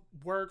all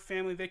work,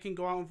 family, they can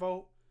go out and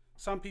vote.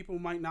 Some people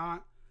might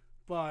not,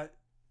 but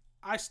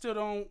I still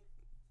don't.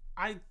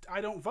 I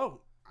don't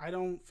vote. I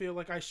don't feel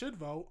like I should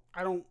vote.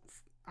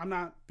 I'm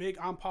not big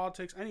on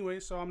politics anyway,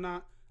 so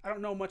I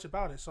don't know much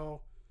about it.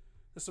 So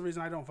that's the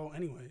reason I don't vote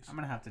anyways. I'm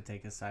gonna have to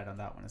take a side on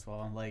that one as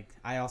well. Like,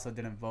 I also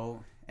didn't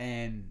vote,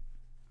 and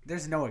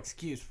there's no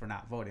excuse for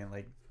not voting.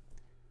 Like,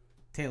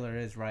 Taylor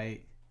is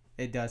right.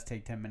 It does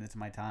take 10 minutes of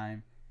my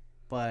time,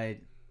 but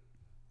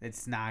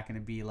it's not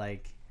gonna be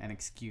like an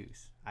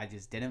excuse. I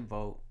just didn't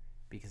vote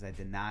because I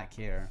did not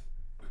care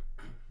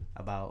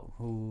about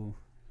who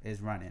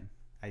is running.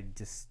 I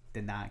just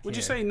did not care. Would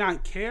you say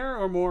not care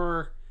or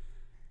more?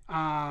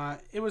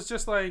 It was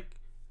just like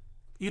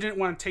you didn't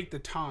want to take the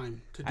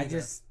time to do that. I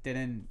just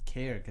didn't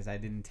care because I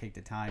didn't take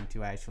the time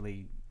to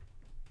actually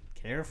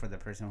care for the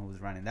person who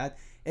was running. That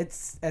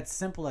it's as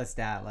simple as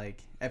that.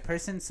 Like, a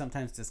person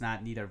sometimes does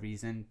not need a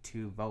reason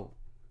to vote.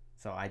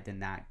 So I did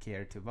not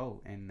care to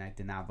vote, and I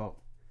did not vote.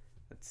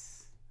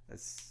 That's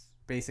as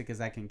basic as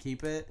I can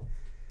keep it.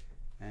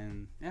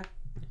 And yeah,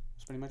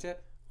 that's pretty much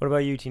it. What about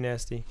you, T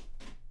Nasty?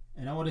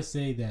 And I want to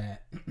say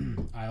that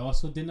I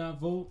also did not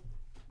vote.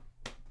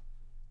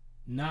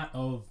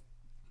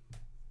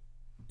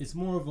 It's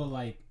more of a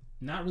like,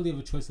 not really of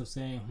a choice of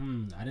saying,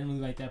 I didn't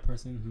really like that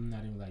person. I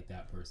didn't really like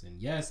that person.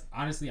 Yes,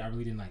 honestly, I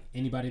really didn't like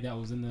anybody that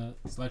was in the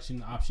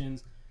selection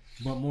options,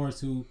 but more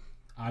to,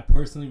 I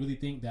personally really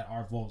think that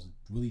our votes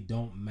really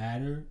don't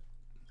matter.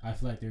 I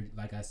feel like they're,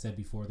 like I said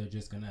before, they're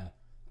just going to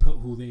put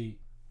who they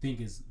think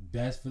is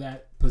best for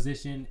that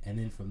position, and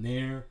then from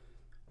there,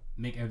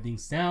 make everything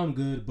sound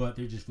good, but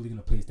they're just really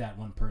going to place that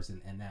one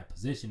person in that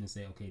position and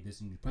say, okay, this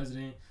is your new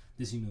president,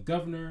 this is your new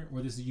governor,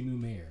 or this is your new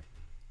mayor.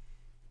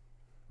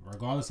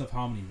 Regardless of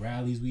how many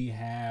rallies we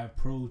have,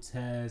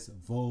 protests,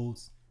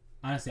 votes,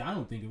 honestly, I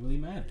don't think it really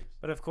matters.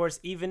 But of course,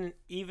 even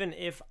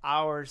if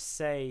our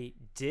say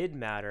did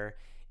matter,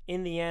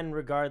 in the end,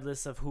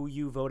 regardless of who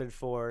you voted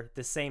for,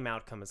 the same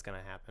outcome is going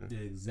to happen.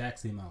 The exact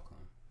same outcome.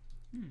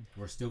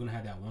 We're still going to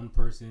have that one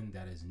person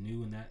that is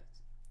new in that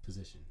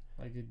position.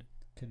 Like a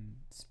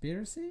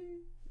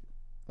conspiracy?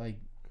 Like,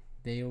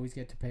 they always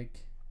get to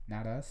pick,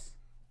 not us?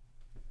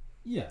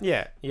 Yeah.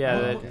 Yeah.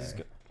 Well,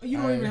 Okay. You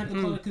don't even have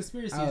to call it a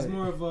conspiracy. It's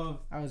more of a...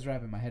 I was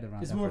wrapping my head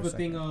around It's that more for of a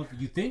thing second. of,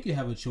 you think you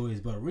have a choice,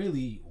 but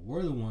really,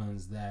 we're the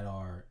ones that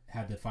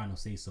have the final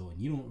say-so, and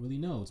you don't really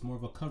know. It's more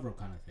of a cover-up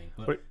kind of thing.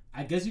 But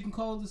I guess you can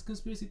call it this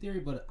conspiracy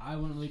theory, but I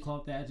wouldn't really call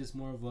it that. Just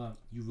more of a,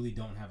 you really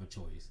don't have a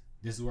choice.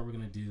 This is what we're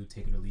going to do,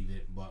 take it or leave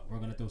it, but we're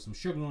going to throw some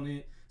sugar on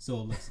it,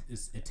 so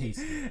it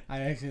tastes good. I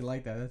actually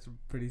like that. That's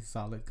pretty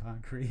solid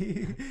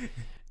concrete.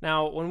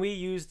 Now, when we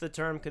use the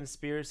term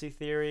conspiracy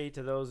theory,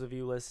 to those of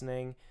you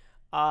listening,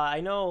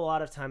 I know a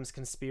lot of times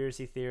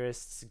conspiracy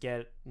theorists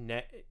get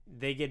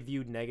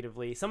viewed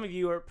negatively. Some of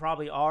you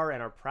probably are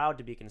and are proud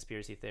to be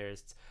conspiracy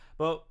theorists,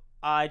 but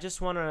I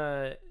just want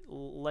to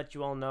let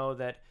you all know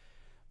that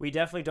we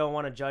definitely don't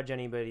want to judge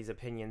anybody's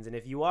opinions. And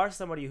if you are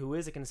somebody who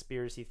is a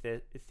conspiracy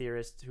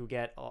theorist who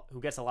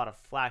gets a lot of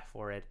flack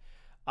for it,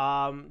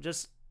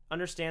 just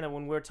understand that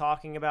when we're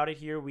talking about it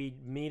here, we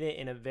mean it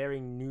in a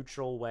very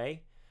neutral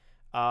way.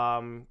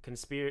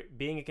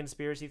 Being a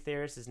conspiracy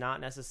theorist is not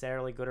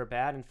necessarily good or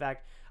bad. In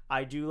fact,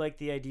 I do like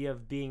the idea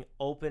of being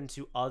open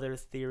to other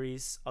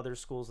theories, other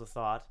schools of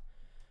thought.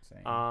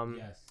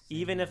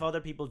 Even if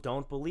other people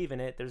don't believe in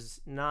it, there's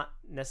not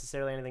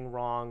necessarily anything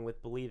wrong with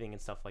believing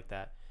and stuff like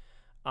that.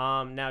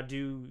 Now,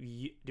 do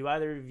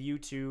either of you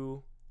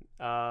two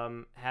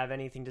have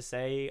anything to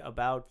say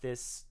about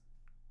this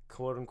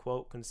quote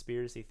unquote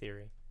conspiracy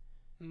theory?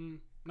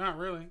 Not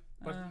really,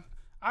 but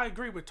I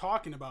agree with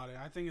talking about it.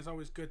 I think it's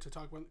always good to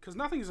talk about it because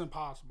nothing is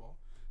impossible.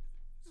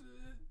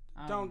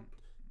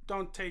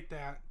 Don't take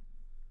that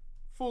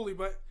fully,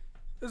 but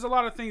there's a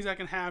lot of things that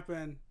can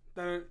happen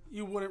that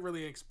you wouldn't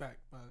really expect,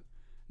 but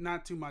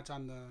not too much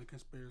on the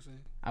conspiracy.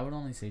 I would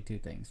only say two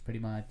things. Pretty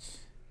much,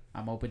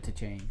 I'm open to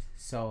change.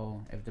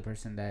 So if the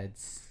person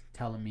that's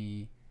telling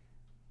me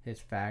his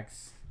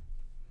facts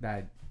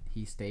that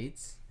he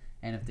states,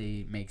 and if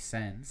they make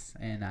sense,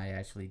 and I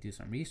actually do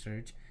some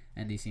research,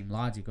 and they seem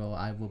logical,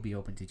 I will be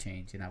open to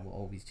change, and I will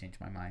always change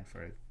my mind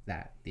for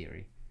that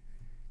theory.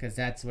 Because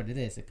that's what it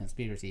is. A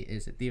conspiracy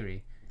is a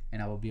theory,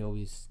 and I will be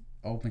always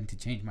open to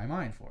change my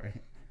mind for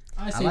it.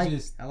 I like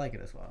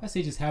it as well. I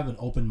say just have an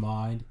open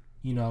mind.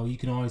 You know, you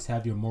can always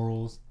have your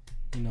morals,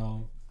 you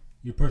know,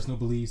 your personal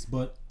beliefs,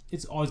 but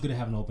it's always good to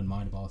have an open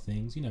mind about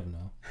things. You never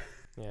know.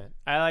 Yeah,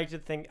 I like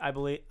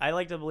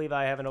to believe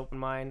I have an open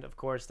mind. Of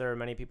course, there are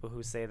many people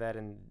who say that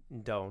and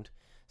don't.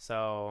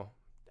 So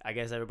I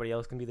guess everybody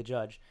else can be the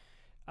judge.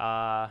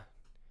 I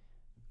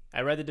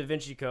read the Da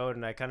Vinci Code,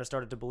 and I kind of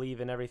started to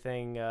believe in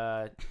everything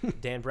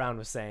Dan Brown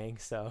was saying.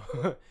 So,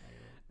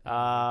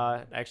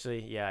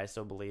 actually, yeah, I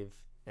still believe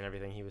in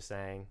everything he was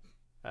saying.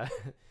 What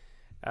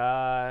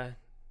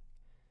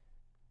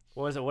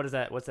is it? What is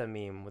that? What's that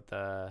meme with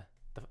the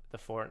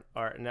foreign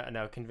or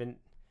no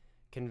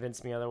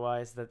convince me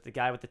otherwise? That the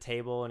guy with the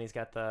table and he's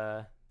got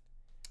the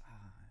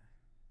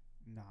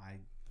No,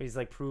 he's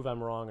like prove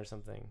I'm wrong or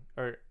something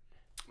or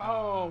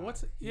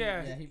what's it?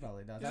 Yeah. Yeah, he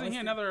probably does. Isn't he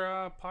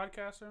another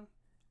podcaster?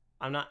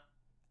 I'm not.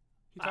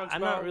 He talks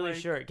I'm about, not really like,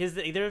 sure because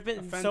there have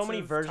been so many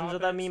offensive versions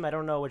of that topics. meme. I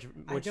don't know which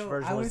version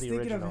I was was the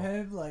thinking original. of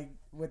him like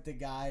with the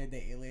guy,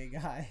 the alien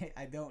guy.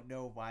 I don't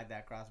know why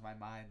that crossed my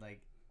mind.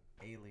 Like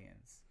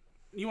aliens.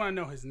 You want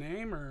to know his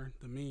name or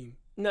the meme?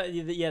 No,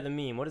 the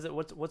meme. What is it?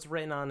 What's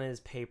written on his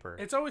paper?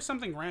 It's always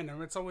something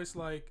random. It's always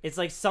like It's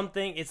like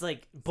something. It's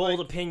like bold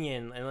like-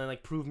 opinion and then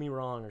like prove me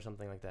wrong or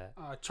something like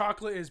that.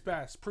 chocolate is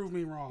best. Prove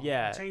me wrong.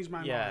 Yeah, Change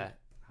my yeah, mind.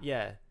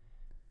 yeah.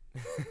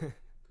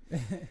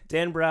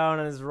 Dan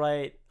Brown is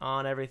right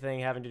on everything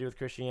having to do with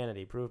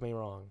Christianity. Prove me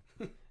wrong.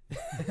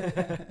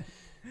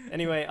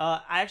 Anyway,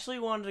 I actually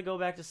wanted to go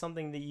back to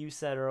something that you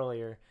said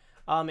earlier.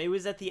 It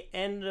was at the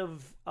end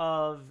of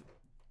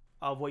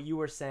what you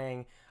were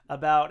saying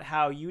about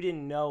how you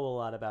didn't know a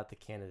lot about the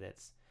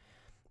candidates.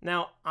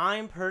 Now,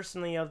 I'm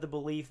personally of the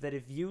belief that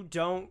if you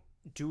don't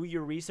do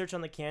your research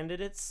on the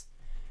candidates,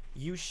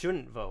 you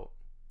shouldn't vote.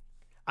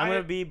 I'm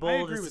going to be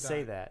bold agree as to with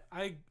say that.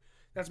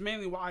 That's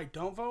mainly why I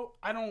don't vote.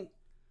 I don't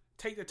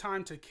take the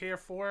time to care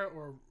for it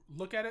or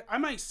look at it. I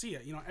might see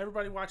it. You know,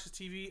 everybody watches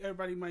TV.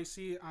 Everybody might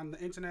see it on the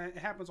internet. It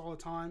happens all the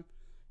time.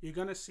 You're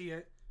gonna see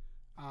it.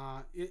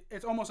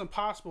 It's almost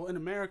impossible in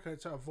America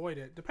to avoid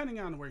it, depending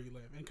on where you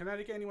live. In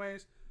Connecticut,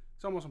 anyways,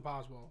 it's almost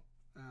impossible.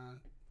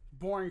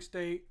 Boring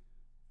state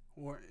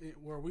where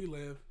we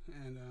live,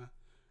 and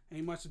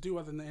ain't much to do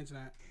other than the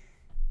internet.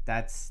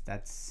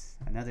 That's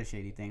another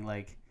shady thing.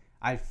 Like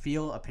I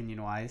feel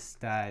opinion wise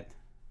that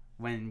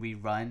when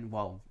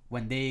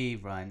they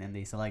run and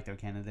they select their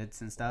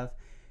candidates and stuff,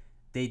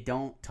 they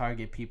don't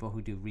target people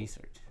who do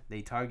research.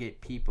 They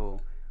target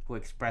people who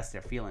express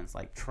their feelings,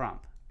 like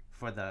Trump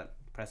for the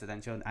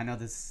presidential. I know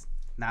this is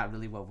not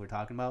really what we're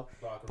talking about,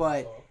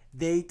 but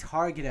they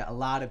targeted a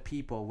lot of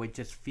people with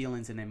just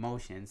feelings and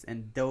emotions,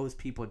 and those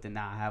people did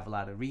not have a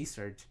lot of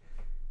research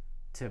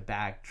to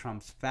back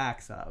Trump's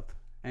facts up,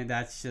 and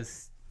that's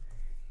just.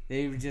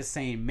 They were just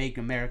saying, make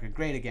America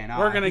great again.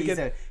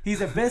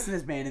 He's a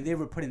businessman, and they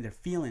were putting their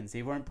feelings.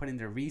 They weren't putting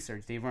their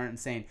research. They weren't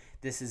saying,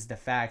 this is the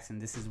facts,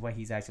 and this is what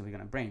he's actually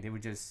going to bring. They were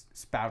just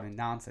spouting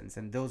nonsense,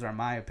 and those are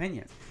my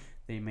opinions.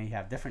 They may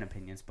have different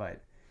opinions,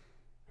 but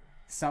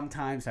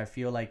sometimes I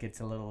feel like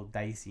it's a little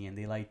dicey, and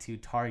they like to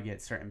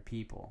target certain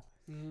people.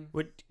 Mm-hmm.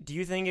 Do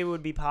you think it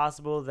would be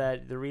possible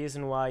that the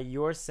reason why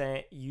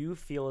you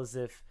feel as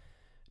if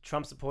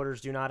Trump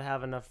supporters do not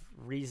have enough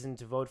reason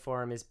to vote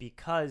for him is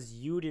because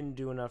you didn't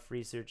do enough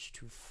research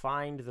to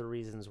find the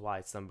reasons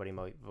why somebody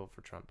might vote for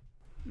Trump?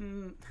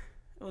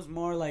 It was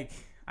more like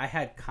I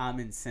had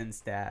common sense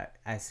that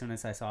as soon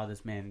as I saw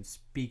this man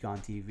speak on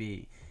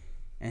TV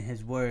and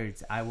his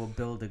words, I will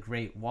build a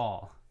great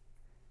wall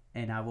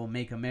and I will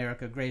make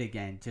America great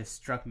again, just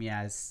struck me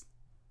as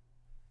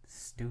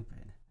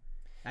stupid.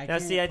 I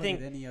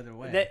think it any other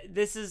way.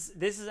 This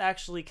is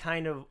actually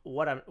kind of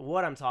what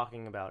I'm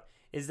talking about.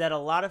 Is that a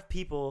lot of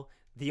people,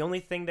 the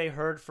only thing they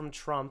heard from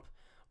Trump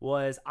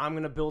was, I'm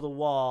going to build a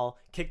wall,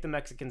 kick the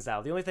Mexicans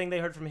out. The only thing they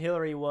heard from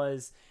Hillary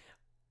was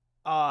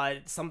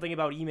something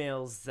about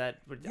emails that...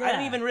 I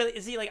didn't even really...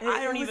 See, like,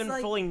 I don't even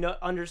fully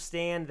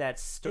understand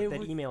that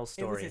email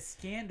story. It was a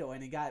scandal,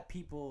 and it got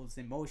people's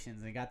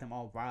emotions, and it got them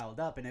all riled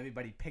up, and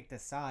everybody picked a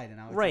side,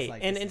 and I was right. just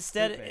like, And this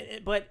instead... is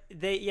stupid. But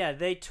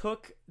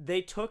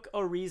they took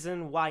a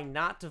reason why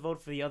not to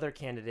vote for the other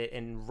candidate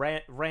and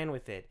ran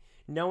with it,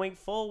 knowing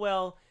full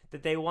well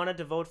that they wanted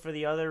to vote for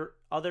the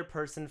other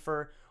person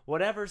for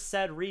whatever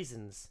said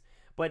reasons,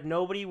 but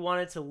nobody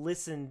wanted to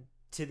listen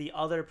to the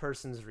other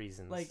person's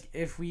reasons. Like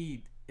if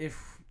we take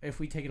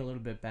it a little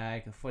bit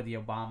back for the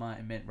Obama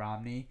and Mitt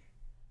Romney,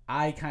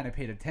 I kind of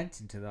paid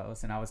attention to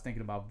those, and I was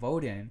thinking about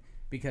voting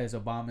because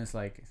Obama's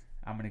like,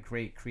 I'm gonna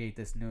create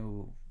this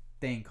new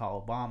thing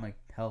called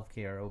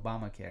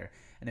Obamacare,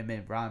 and then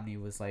Mitt Romney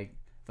was like,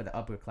 for the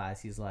upper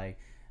class, he's like,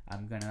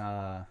 I'm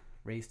gonna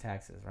raise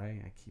taxes, right?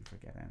 I keep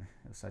forgetting.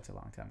 It was such a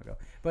long time ago.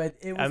 But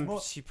it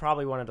was she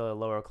probably wanted the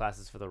lower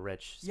classes for the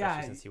rich,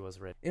 especially since he was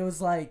rich. It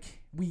was like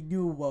we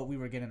knew what we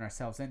were getting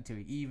ourselves into.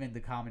 Even the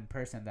common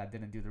person that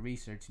didn't do the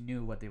research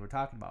knew what they were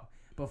talking about.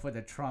 But for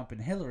the Trump and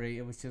Hillary,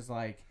 it was just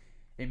like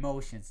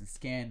emotions and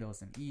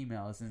scandals and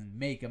emails and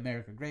make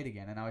America great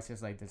again. And I was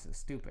just like, this is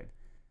stupid.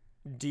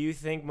 Do you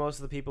think most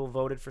of the people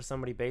voted for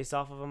somebody based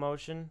off of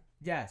emotion?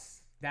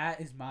 Yes.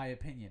 That is my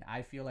opinion.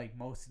 I feel like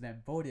most of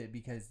them voted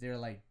because they're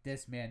like,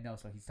 this man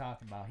knows what he's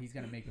talking about. He's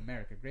going to make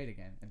America great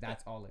again. And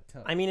that's all it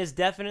took. I mean, it's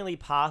definitely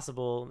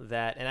possible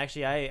that, and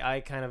actually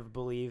I kind of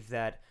believe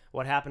that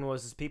what happened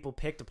was people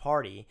picked a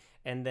party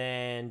and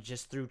then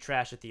just threw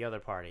trash at the other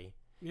party.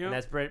 Yeah. And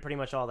that's pretty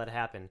much all that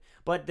happened.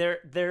 But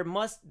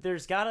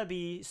there's gotta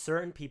be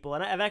certain people,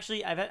 and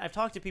I've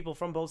talked to people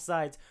from both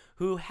sides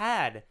who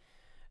had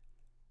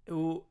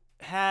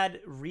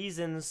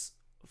reasons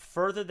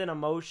further than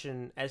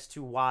emotion as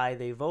to why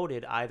they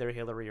voted either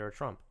Hillary or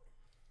Trump.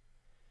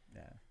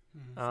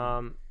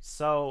 Yeah.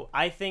 So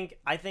I think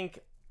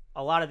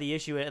a lot of the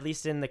issue, at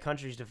least in the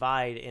country's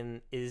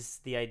divide, is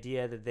the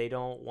idea that they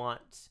don't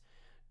want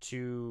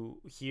to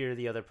hear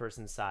the other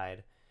person's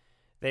side.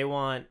 They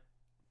want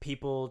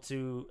people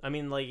to, I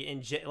mean, like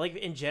in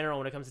general,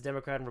 when it comes to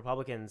Democrat and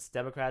Republicans,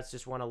 Democrats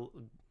just want to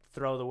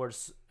throw the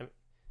words.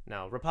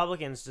 No,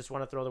 Republicans just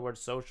want to throw the word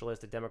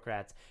socialist at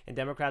Democrats, and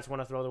Democrats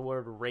want to throw the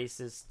word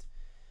racist,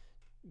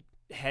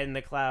 head in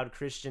the cloud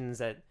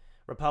Christians at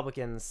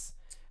Republicans.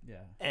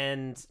 Yeah.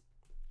 And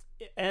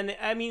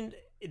I mean,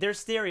 they're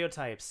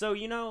stereotypes. So,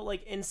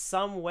 like in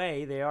some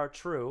way they are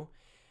true.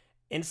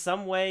 In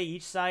some way,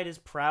 each side is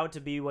proud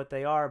to be what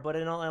they are, but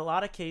in a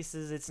lot of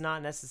cases, it's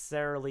not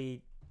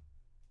necessarily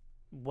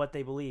what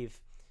they believe.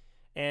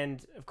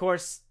 And of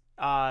course,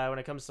 when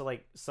it comes to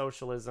like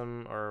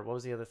socialism, or what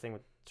was the other thing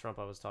with Trump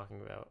I was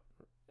talking about?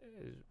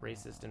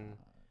 Racist and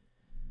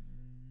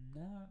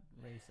not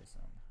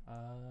racism.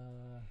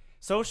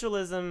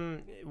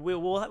 Socialism.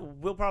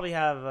 We'll probably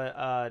have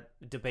a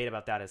debate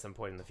about that at some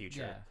point in the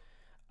future.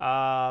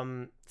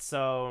 Yeah.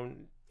 So,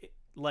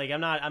 like,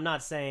 I'm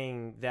not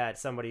saying that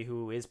somebody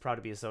who is proud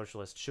to be a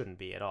socialist shouldn't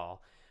be at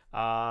all.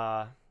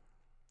 The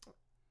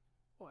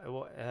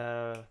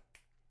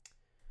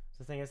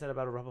thing I said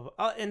about a Republican.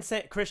 Oh, and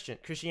say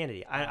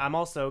Christianity. I'm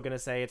also gonna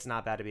say it's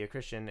not bad to be a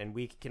Christian, and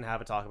we can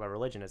have a talk about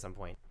religion at some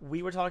point.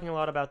 We were talking a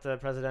lot about the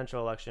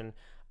presidential election.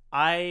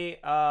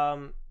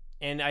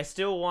 And I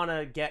still want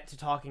to get to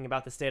talking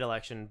about the state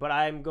election, but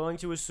I'm going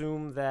to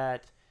assume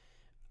that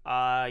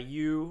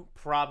you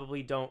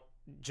probably don't,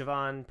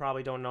 Javon,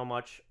 probably don't know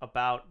much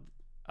about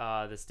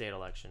the state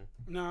election.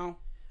 No.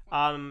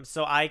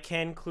 So I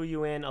can clue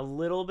you in a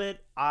little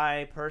bit.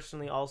 I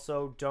personally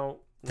also don't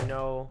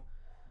know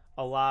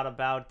a lot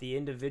about the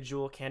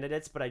individual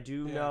candidates, but I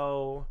do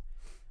know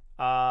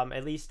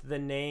at least the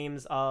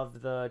names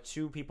of the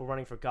two people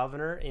running for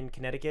governor in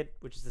Connecticut,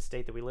 which is the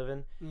state that we live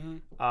in.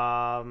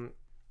 Mm-hmm.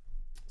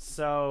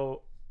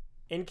 So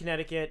in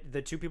Connecticut,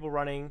 the two people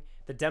running,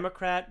 the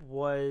Democrat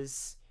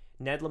was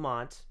Ned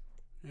Lamont,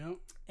 Yep.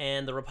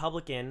 and the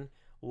Republican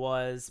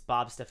was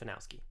Bob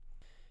Stefanowski.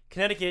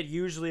 Connecticut,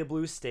 usually a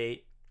blue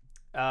state.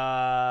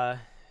 I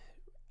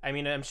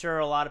mean, I'm sure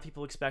a lot of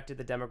people expected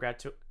the Democrat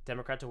to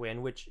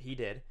win, which he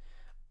did.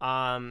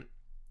 Ned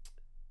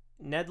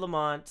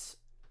Lamont,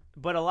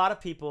 but a lot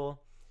of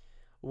people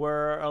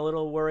were a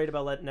little worried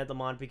about Ned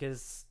Lamont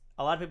because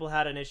a lot of people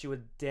had an issue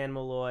with Dan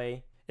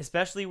Malloy,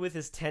 especially with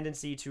his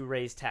tendency to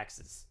raise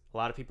taxes. A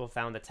lot of people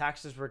found that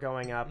taxes were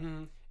going up,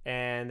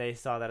 and they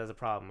saw that as a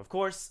problem. Of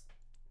course,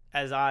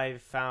 as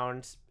I've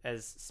found,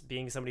 as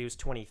being somebody who's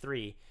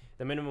 23,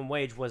 the minimum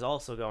wage was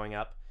also going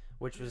up,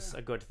 which was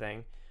a good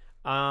thing.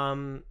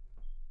 But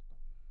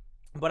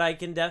I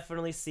can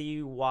definitely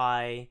see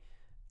why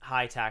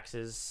high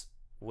taxes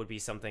would be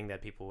something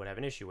that people would have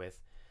an issue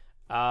with.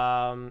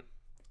 And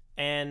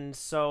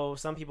so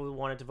some people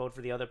wanted to vote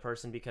for the other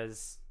person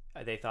because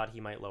they thought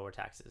he might lower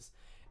taxes.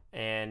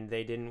 And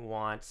they didn't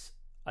want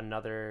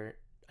another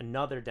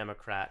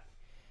Democrat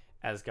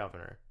as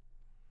governor.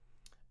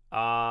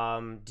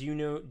 Do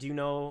you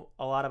know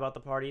a lot about the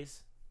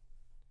parties?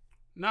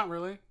 Not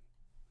really.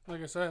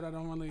 Like I said, I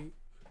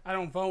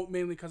don't vote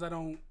mainly because not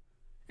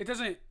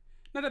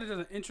that it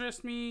doesn't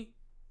interest me.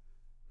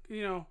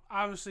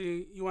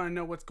 Obviously you want to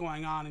know what's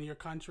going on in your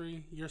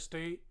country, your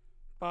state,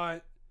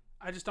 but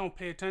I just don't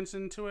pay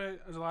attention to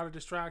it. There's a lot of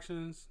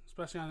distractions,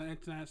 especially on the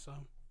internet, so.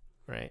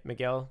 Right.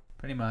 Miguel?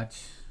 Pretty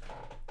much.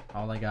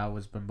 All I got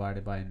was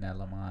bombarded by Ned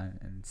Lamont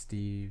and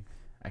Steve.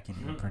 I can't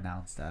even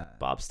pronounce that.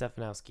 Bob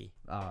Stefanowski.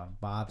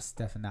 Bob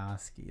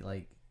Stefanowski.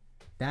 Like,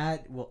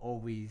 that will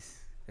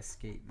always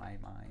escape my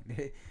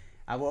mind.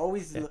 I will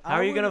always. Yeah. How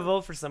are you going to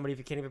vote for somebody if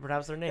you can't even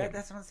pronounce their name?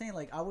 That's what I'm saying.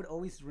 Like, I would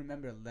always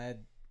remember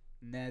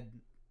Ned.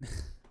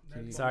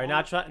 Sorry,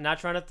 not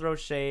trying to throw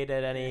shade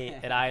at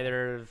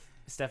either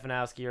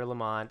Stefanowski or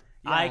Lamont.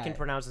 Yeah. I can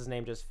pronounce his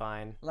name just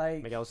fine.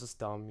 Like, Miguel's just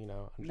dumb,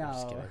 I'm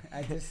just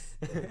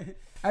kidding.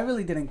 I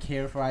really didn't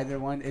care for either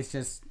one. It's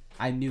just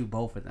I knew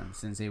both of them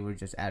since they were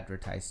just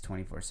advertised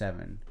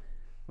 24/7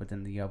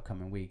 within the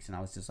upcoming weeks, and I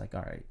was just like,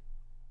 all right,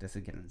 this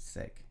is getting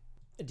sick.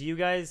 Do you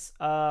guys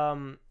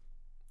have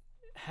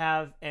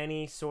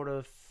any sort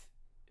of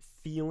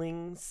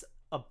feelings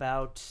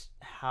about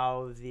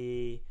how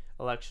the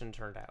election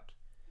turned out?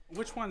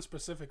 Which one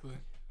specifically?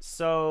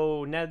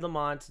 So Ned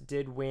Lamont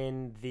did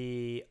win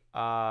the.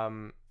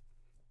 I'll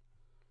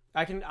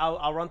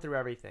run through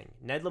everything.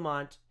 Ned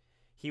Lamont,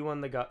 he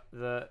won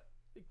the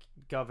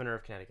governor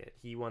of Connecticut.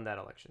 He won that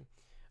election.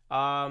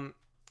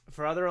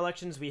 For other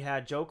elections, we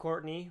had Joe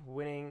Courtney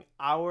winning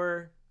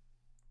our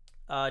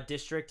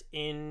district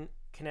in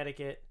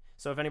Connecticut.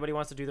 So if anybody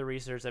wants to do the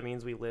research, that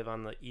means we live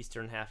on the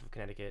eastern half of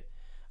Connecticut.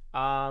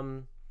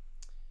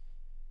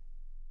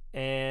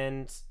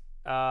 And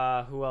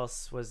Who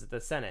else was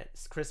the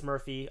Senate? Chris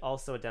Murphy,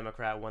 also a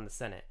Democrat, won the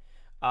Senate.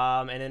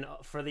 And then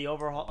for the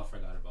overall, I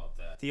forgot about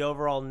that. the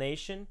overall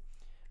nation,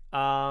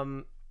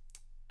 I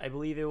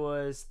believe it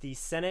was the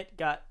Senate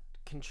got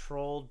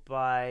controlled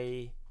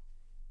by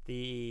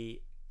the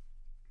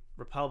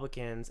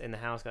Republicans and the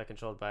House got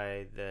controlled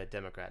by the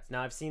Democrats.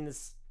 Now I've seen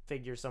this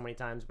figure so many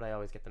times, but I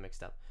always get them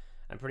mixed up.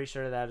 I'm pretty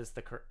sure that is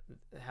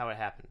how it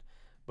happened.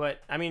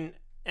 But I mean,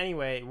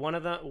 anyway,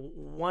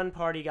 one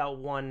party got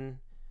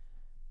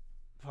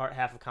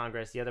half of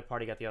Congress, the other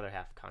party got the other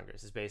half of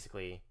Congress. Is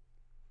basically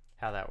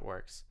how that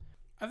works.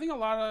 I think a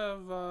lot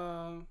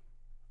of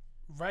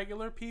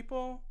regular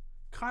people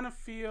kind of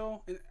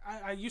feel, and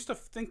I used to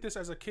think this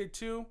as a kid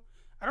too.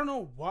 I don't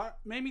know what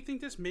made me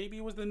think this. Maybe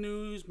it was the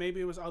news.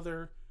 Maybe it was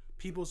other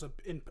people's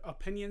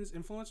opinions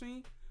influencing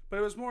me. But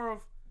it was more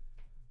of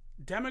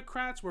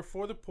Democrats were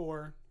for the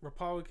poor,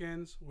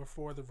 Republicans were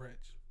for the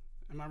rich.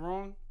 Am I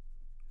wrong?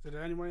 Did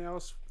anyone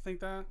else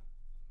think that?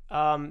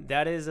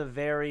 That is a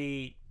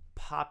very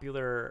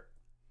popular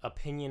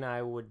opinion.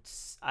 I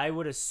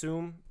would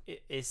assume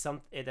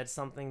that's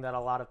something that a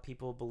lot of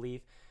people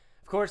believe.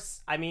 Of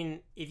course, I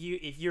mean, if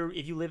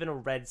you live in a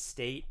red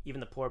state, even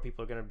the poor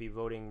people are going to be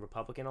voting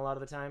Republican a lot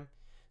of the time.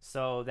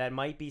 So that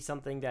might be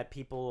something that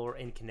people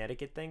in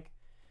Connecticut think.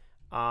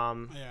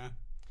 Yeah.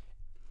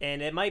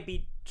 And it might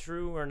be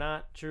true or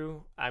not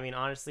true. I mean,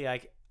 honestly,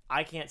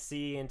 I can't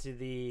see into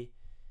the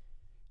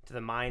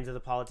minds of the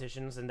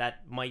politicians, and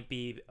that might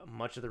be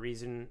much of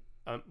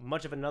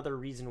another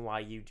reason why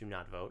you do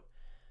not vote.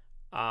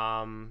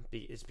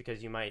 It's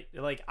because you might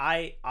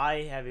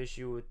I have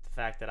issue with the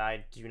fact that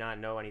I do not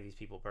know any of these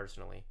people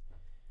personally.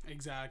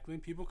 Exactly.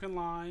 People can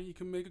lie. You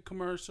can make a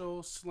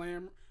commercial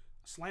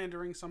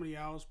slandering somebody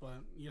else,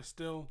 but you're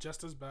still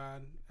just as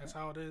bad. That's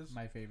how it is.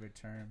 My favorite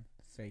term,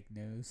 fake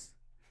news.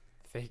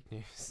 Fake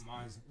news.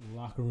 Mine's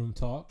locker room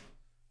talk.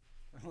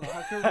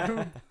 Locker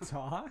room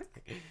talk?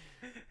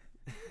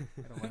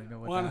 I don't want to know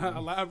what Want that to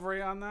means.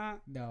 elaborate on that?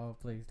 No,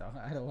 please don't.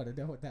 I don't want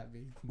to know what that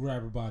means.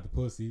 Grab her by the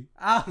pussy.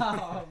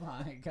 Oh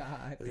my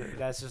god.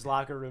 That's just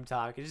locker room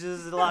talk. It's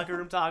just locker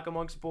room talk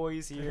amongst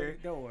boys here.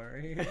 Don't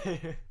worry.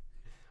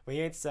 We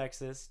ain't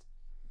sexist.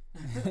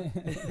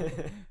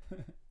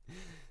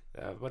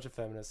 A bunch of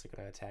feminists are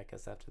going to attack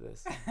us after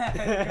this.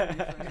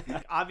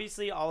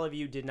 Obviously, all of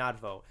you did not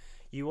vote.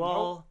 You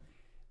all,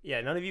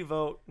 none of you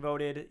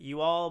voted.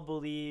 You all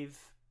believe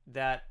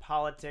that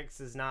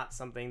politics is not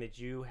something that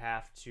you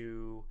have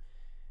to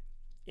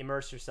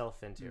immerse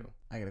yourself into.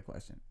 I got a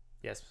question.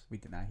 Yes. We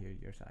did not hear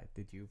your side.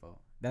 Did you vote?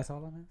 That's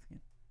all I'm asking.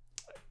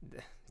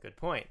 Good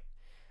point.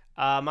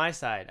 My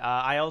side.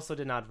 I also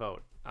did not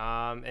vote.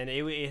 And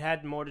it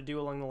had more to do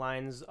along the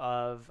lines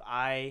of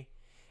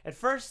at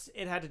first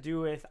it had to do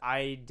with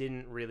I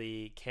didn't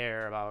really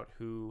care about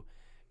who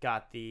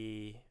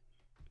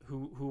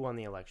won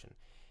the election,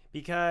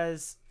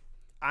 because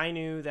I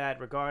knew that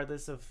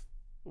regardless of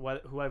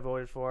who I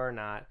voted for or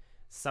not,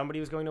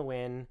 somebody was going to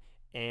win,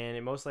 and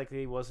it most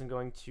likely wasn't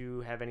going to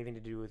have anything to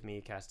do with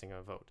me casting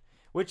a vote,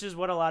 which is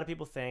what a lot of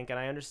people think. And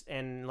I understand,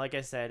 and like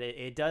I said,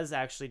 it does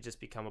actually just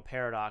become a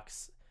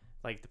paradox,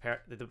 like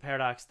the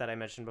paradox that I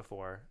mentioned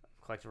before,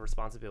 collective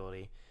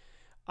responsibility.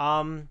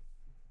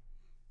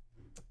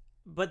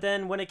 But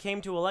then when it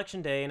came to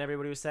election day and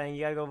everybody was saying,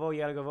 you gotta go vote,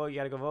 you gotta go vote, you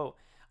gotta go vote,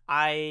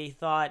 I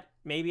thought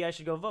maybe I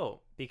should go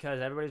vote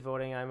because everybody's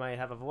voting, I might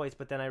have a voice.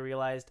 But then I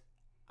realized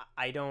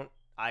I don't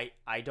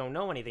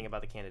know anything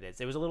about the candidates.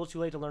 It was a little too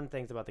late to learn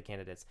things about the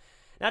candidates.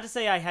 Not to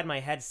say I had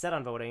my head set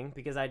on voting,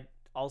 because I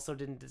also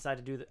didn't decide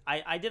to do that.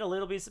 I did a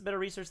little bit of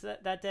research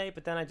that day,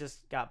 but then I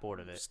just got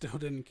bored of it. Still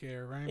didn't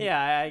care, right?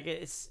 Yeah,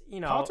 it's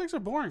politics are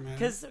boring, man.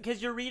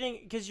 Because you're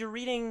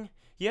reading.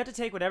 You have to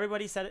take what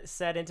everybody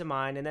said into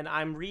mind, and then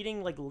I'm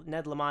reading like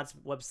Ned Lamont's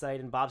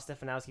website and Bob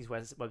Stefanowski's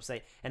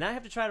website, and I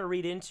have to try to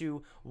read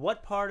into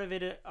what part of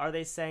it are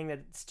they saying that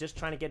it's just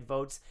trying to get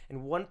votes,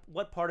 and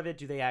what part of it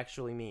do they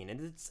actually mean,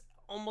 and it's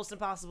almost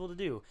impossible to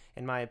do,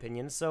 in my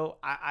opinion. So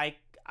I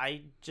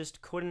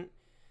just couldn't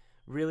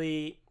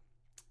really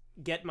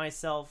get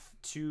myself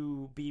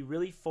to be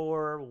really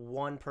for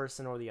one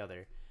person or the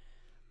other.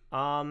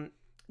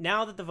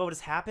 Now that the vote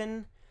has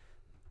happened,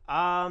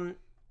 I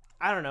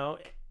don't know.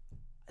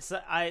 So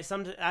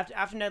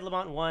after Ned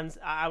Lamont won,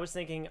 I was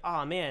thinking,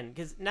 oh man,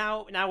 because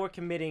now we're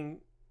committing.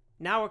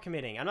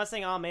 I'm not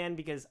saying oh man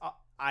because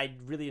I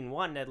really didn't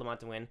want Ned Lamont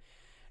to win.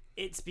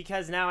 It's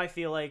because now I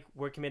feel like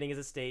we're committing as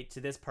a state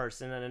to this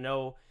person, and I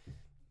know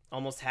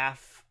almost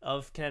half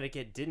of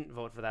Connecticut didn't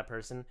vote for that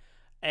person,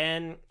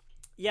 and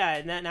yeah,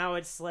 and now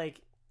it's like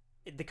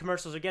the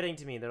commercials are getting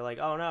to me. They're like,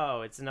 oh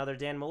no, it's another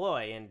Dan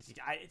Malloy, and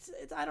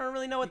I don't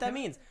really know what that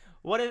means.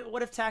 What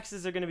if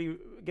taxes are gonna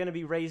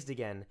be raised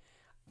again?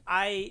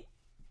 I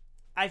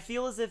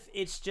feel as if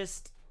it's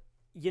just,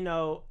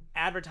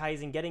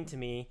 advertising getting to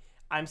me.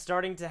 I'm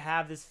starting to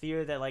have this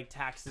fear that like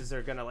taxes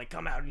are gonna like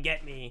come out and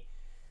get me.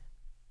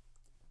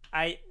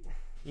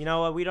 You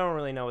know what? We don't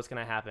really know what's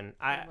gonna happen.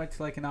 Much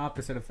like an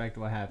opposite effect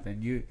of what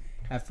happened. You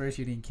at first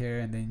you didn't care,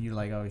 and then you're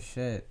like, oh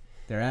shit,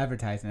 they're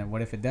advertising it.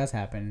 What if it does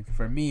happen?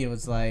 For me, it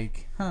was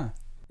like, huh.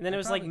 And then I it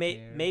was like, probably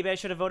cared. maybe I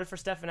should have voted for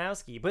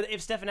Stefanowski. But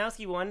if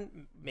Stefanowski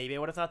won, maybe I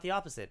would have thought the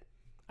opposite.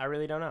 I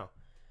really don't know.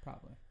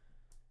 Probably.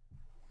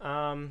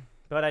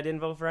 But I didn't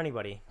vote for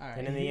anybody. All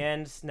And in right. the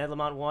end, Ned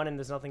Lamont won, and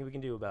there's nothing we can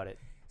do about it.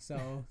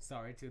 So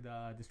sorry to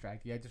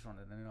distract you. I just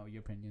wanted to know your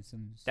opinions.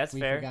 Since That's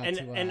we fair. forgot And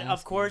to, and ask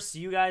of course,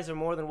 you guys are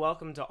more than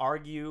welcome to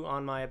argue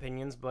on my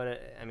opinions.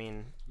 But I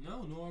mean,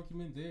 No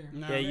argument there.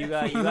 No.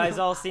 yeah, you guys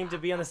all seem to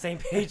be on the same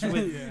page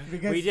with. Yeah.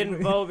 Because We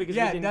didn't vote because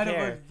we didn't none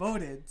care. of us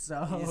voted.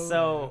 So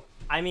So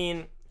I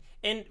mean,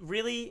 and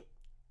really,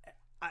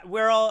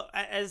 we're all,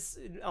 as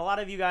a lot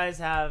of you guys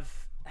have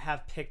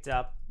picked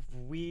up,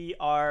 we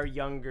are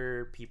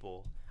younger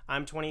people.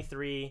 I'm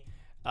 23.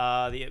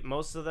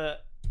 Most of the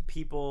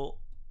people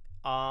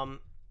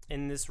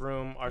in this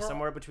room are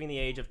somewhere between the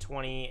age of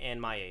 20 and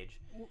my age.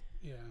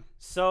 Yeah.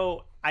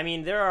 So I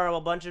mean, there are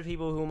a bunch of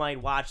people who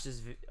might watch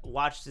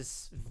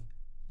this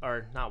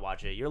or not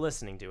watch it. You're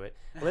listening to it.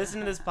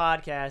 Listen to this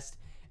podcast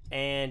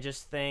and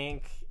just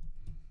think,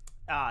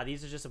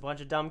 these are just a bunch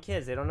of dumb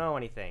kids. They don't know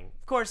anything.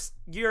 Of course,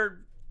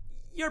 you're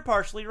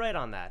partially right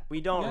on that.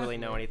 We don't really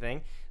know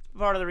anything.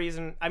 Part of the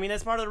reason,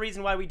 that's part of the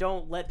reason why we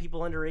don't let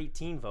people under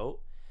 18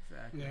 vote.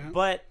 exactly. Yeah.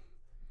 But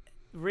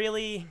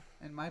really,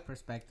 In my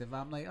perspective,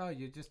 I'm like, oh,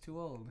 you're just too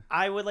old.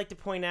 I would like to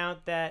point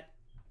out that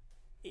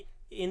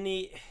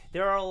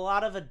there are a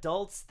lot of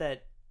adults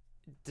that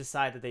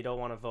decide that they don't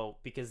want to vote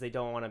because they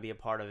don't want to be a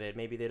part of it.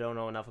 Maybe they don't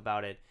know enough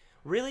about it.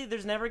 Really,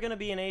 there's never going to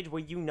be an age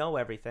where you know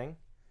everything.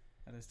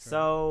 That is true.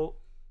 So,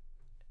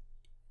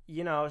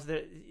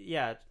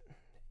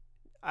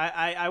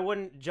 I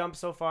wouldn't jump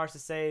so far as to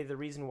say the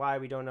reason why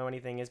we don't know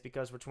anything is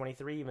because we're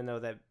 23, even though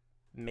that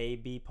may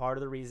be part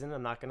of the reason.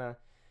 I'm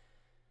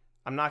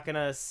not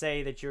gonna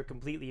say that you're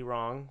completely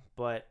wrong,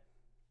 but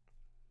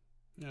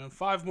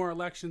 5 more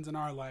elections in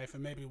our life,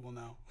 and maybe we'll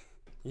know.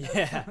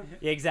 yeah,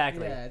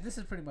 exactly. Yeah, this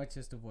is pretty much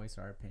just to voice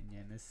our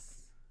opinion.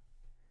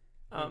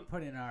 We're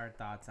putting our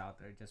thoughts out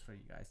there just for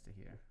you guys to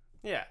hear.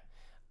 Yeah.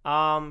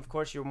 Of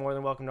course, you're more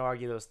than welcome to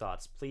argue those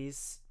thoughts.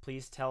 Please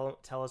tell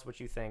us what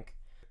you think.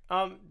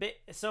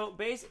 So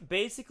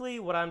basically,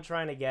 what I'm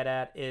trying to get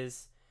at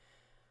is,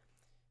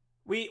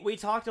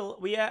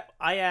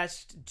 I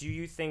asked, do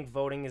you think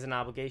voting is an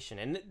obligation?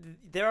 And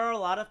there are a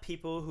lot of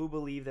people who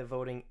believe that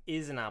voting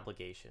is an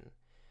obligation.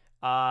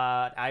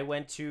 I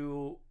went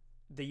to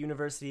the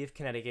University of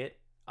Connecticut.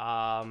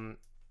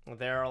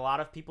 There are a lot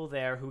of people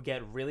there who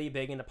get really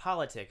big into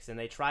politics, and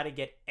they try to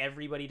get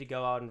everybody to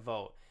go out and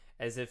vote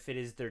as if it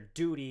is their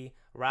duty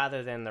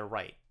rather than their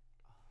right.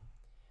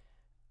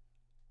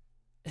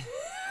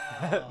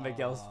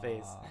 Miguel's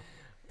face.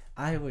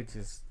 I would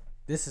just,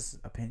 this is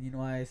opinion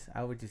wise,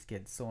 I would just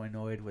get so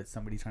annoyed with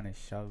somebody trying to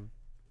shove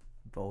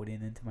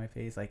voting into my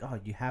face. Like, oh,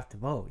 you have to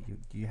vote.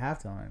 You have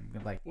to. I'm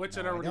like, Which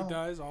no, it I already don't.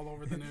 does all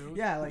over the news.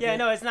 Yeah, like Yeah,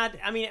 no, it's not.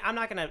 I'm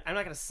not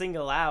gonna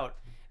single out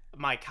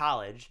my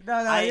college.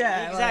 No,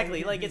 yeah,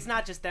 exactly. Like it's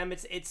not just them.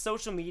 It's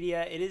social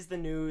media. It is the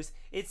news.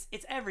 It's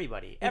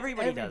everybody.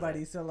 Everybody does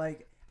it. So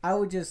like, I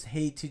would just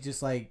hate to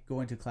just like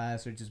go into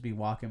class or just be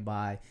walking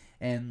by,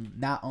 and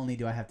not only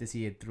do I have to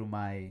see it through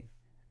my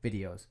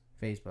videos,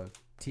 Facebook,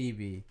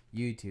 TV,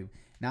 YouTube.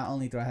 Not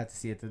only do I have to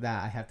see it through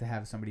that, I have to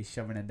have somebody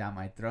shoving it down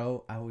my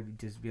throat. I would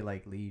just be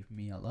like, leave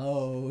me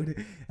alone.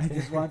 I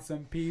just want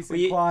some peace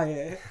and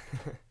quiet.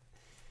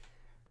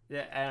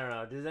 Yeah, I don't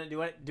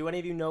know. Do any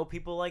of you know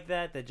people like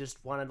that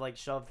just want to like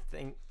shove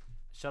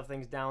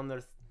things down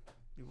their,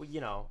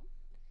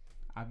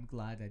 I'm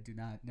glad I do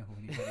not know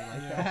anybody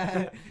like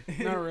that.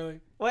 Not really.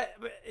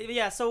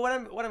 So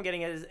what I'm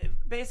getting at is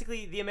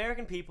basically the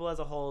American people as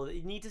a whole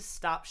need to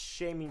stop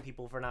shaming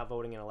people for not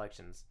voting in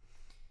elections.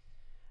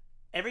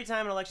 Every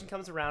time an election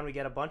comes around, we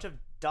get a bunch of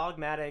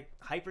dogmatic,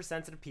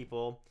 hypersensitive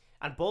people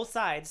on both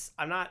sides.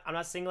 I'm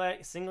not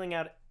singling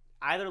out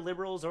either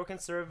liberals or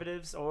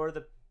conservatives or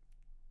the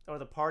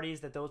parties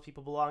that those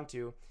people belong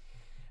to.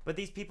 But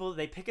these people,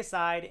 they pick a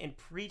side and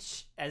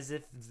preach as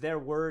if their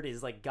word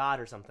is like God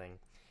or something.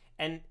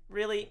 And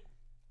really,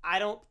 I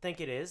don't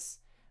think it is.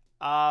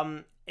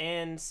 And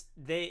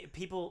they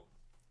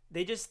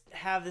just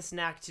have this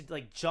knack to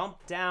like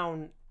jump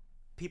down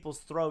people's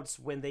throats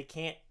when they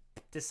can't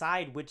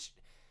decide which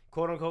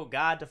quote unquote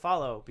God to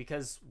follow,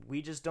 because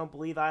we just don't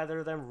believe either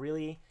of them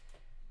really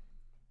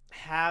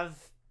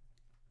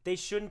they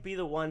shouldn't be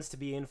the ones to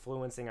be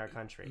influencing our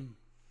country.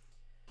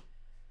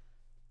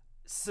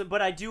 So,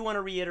 but I do want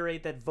to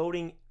reiterate that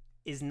voting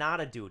is not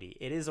a duty.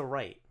 It is a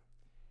right.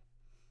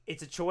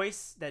 It's a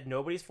choice that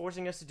nobody's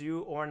forcing us to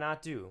do or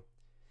not do.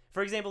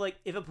 For example, like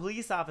if a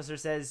police officer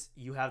says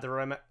you have the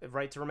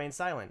right to remain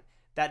silent,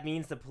 that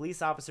means the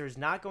police officer is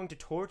not going to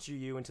torture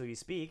you until you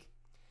speak.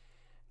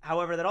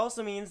 However, that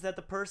also means that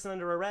the person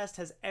under arrest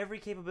has every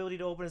capability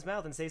to open his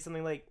mouth and say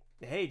something like,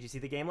 hey, did you see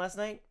the game last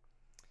night?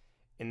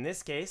 In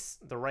this case,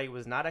 the right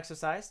was not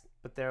exercised,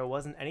 but there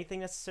wasn't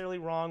anything necessarily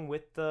wrong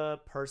with the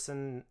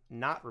person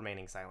not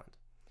remaining silent.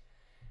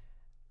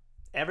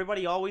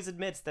 Everybody always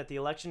admits that the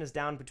election is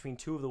down between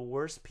two of the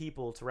worst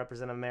people to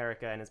represent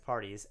America and its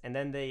parties, and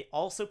then they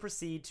also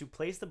proceed to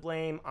place the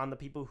blame on the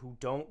people who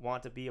don't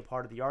want to be a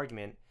part of the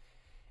argument,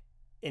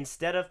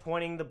 instead of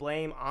pointing the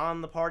blame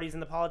on the parties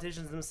and the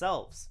politicians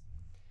themselves.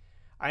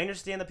 I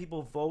understand that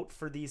people vote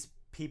for these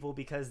people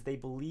because they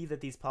believe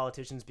that these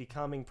politicians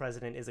becoming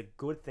president is a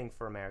good thing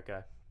for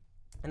America.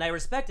 And I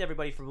respect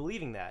everybody for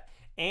believing that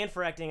and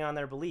for acting on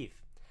their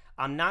belief.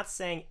 I'm not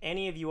saying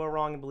any of you are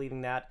wrong in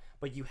believing that,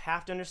 but you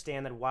have to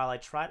understand that while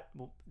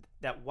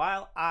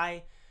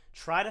I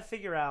try to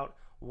figure out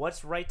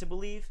what's right to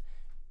believe,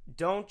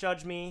 don't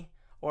judge me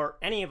or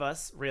any of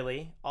us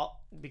really,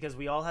 because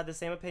we all had the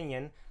same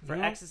opinion, for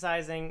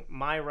exercising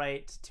my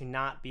right to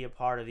not be a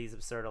part of these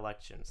absurd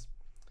elections.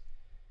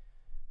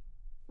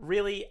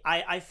 Really,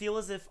 I feel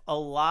as if a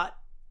lot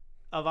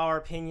of our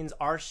opinions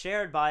are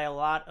shared by a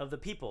lot of the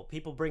people.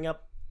 People bring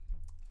up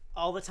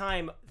all the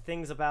time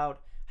things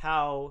about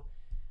how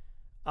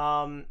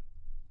the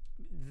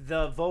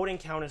voting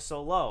count is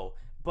so low.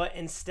 But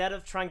instead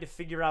of trying to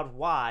figure out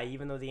why,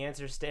 even though the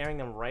answer is staring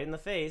them right in the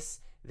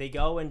face, they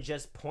go and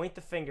just point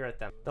the finger at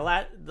them.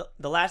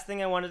 The last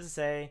thing I wanted to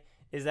say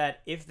is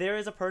that if there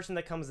is a person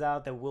that comes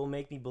out that will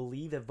make me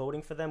believe that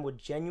voting for them would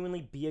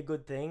genuinely be a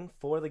good thing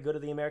for the good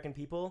of the American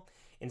people,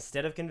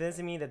 instead of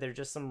convincing me that they're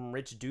just some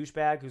rich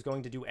douchebag who's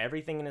going to do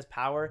everything in his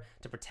power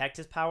to protect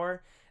his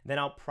power, then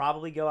I'll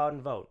probably go out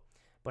and vote.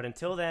 But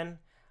until then,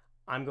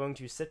 I'm going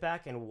to sit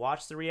back and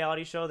watch the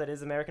reality show that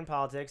is American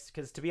politics,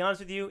 because to be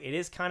honest with you, it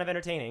is kind of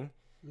entertaining.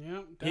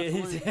 Yeah,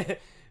 definitely.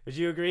 Would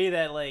you agree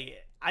that,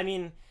 like, I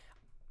mean,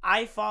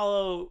 I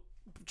follow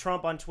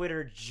Trump on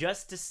Twitter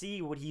just to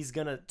see what he's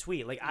going to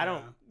tweet. Like, I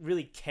don't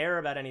really care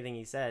about anything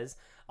he says,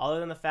 other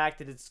than the fact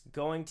that it's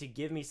going to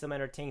give me some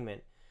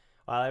entertainment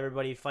while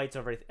everybody fights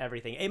over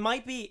everything. It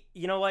might be,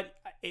 you know what,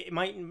 it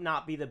might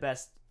not be the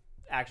best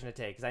action to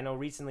take, because I know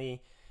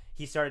recently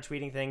he started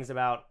tweeting things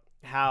about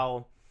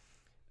how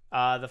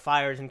the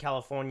fires in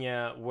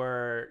California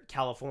were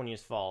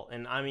California's fault.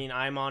 And I mean,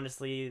 I'm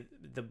honestly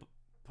the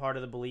part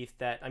of the belief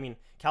that, I mean,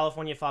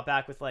 California fought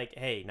back with like,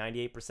 hey,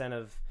 98%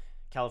 of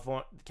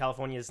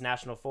California's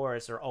national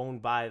forests are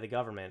owned by the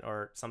government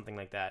or something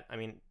like that. I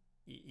mean,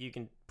 you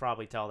can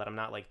probably tell that I'm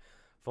not like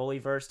fully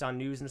versed on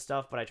news and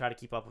stuff, but I try to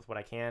keep up with what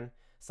I can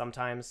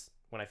sometimes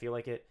when I feel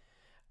like it.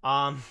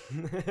 But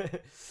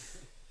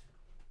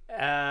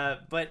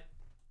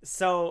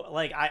so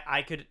like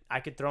I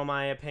could throw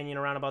my opinion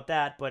around about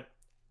that, but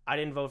I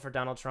didn't vote for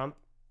Donald Trump.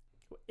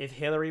 If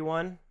Hillary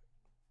won,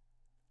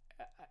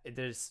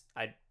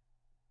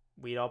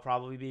 we'd all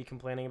probably be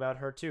complaining about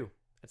her too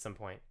at some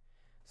point.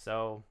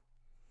 So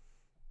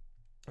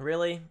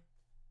really,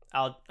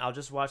 I'll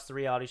just watch the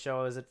reality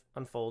show as it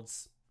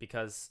unfolds,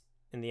 because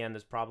in the end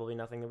there's probably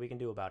nothing that we can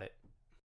do about it.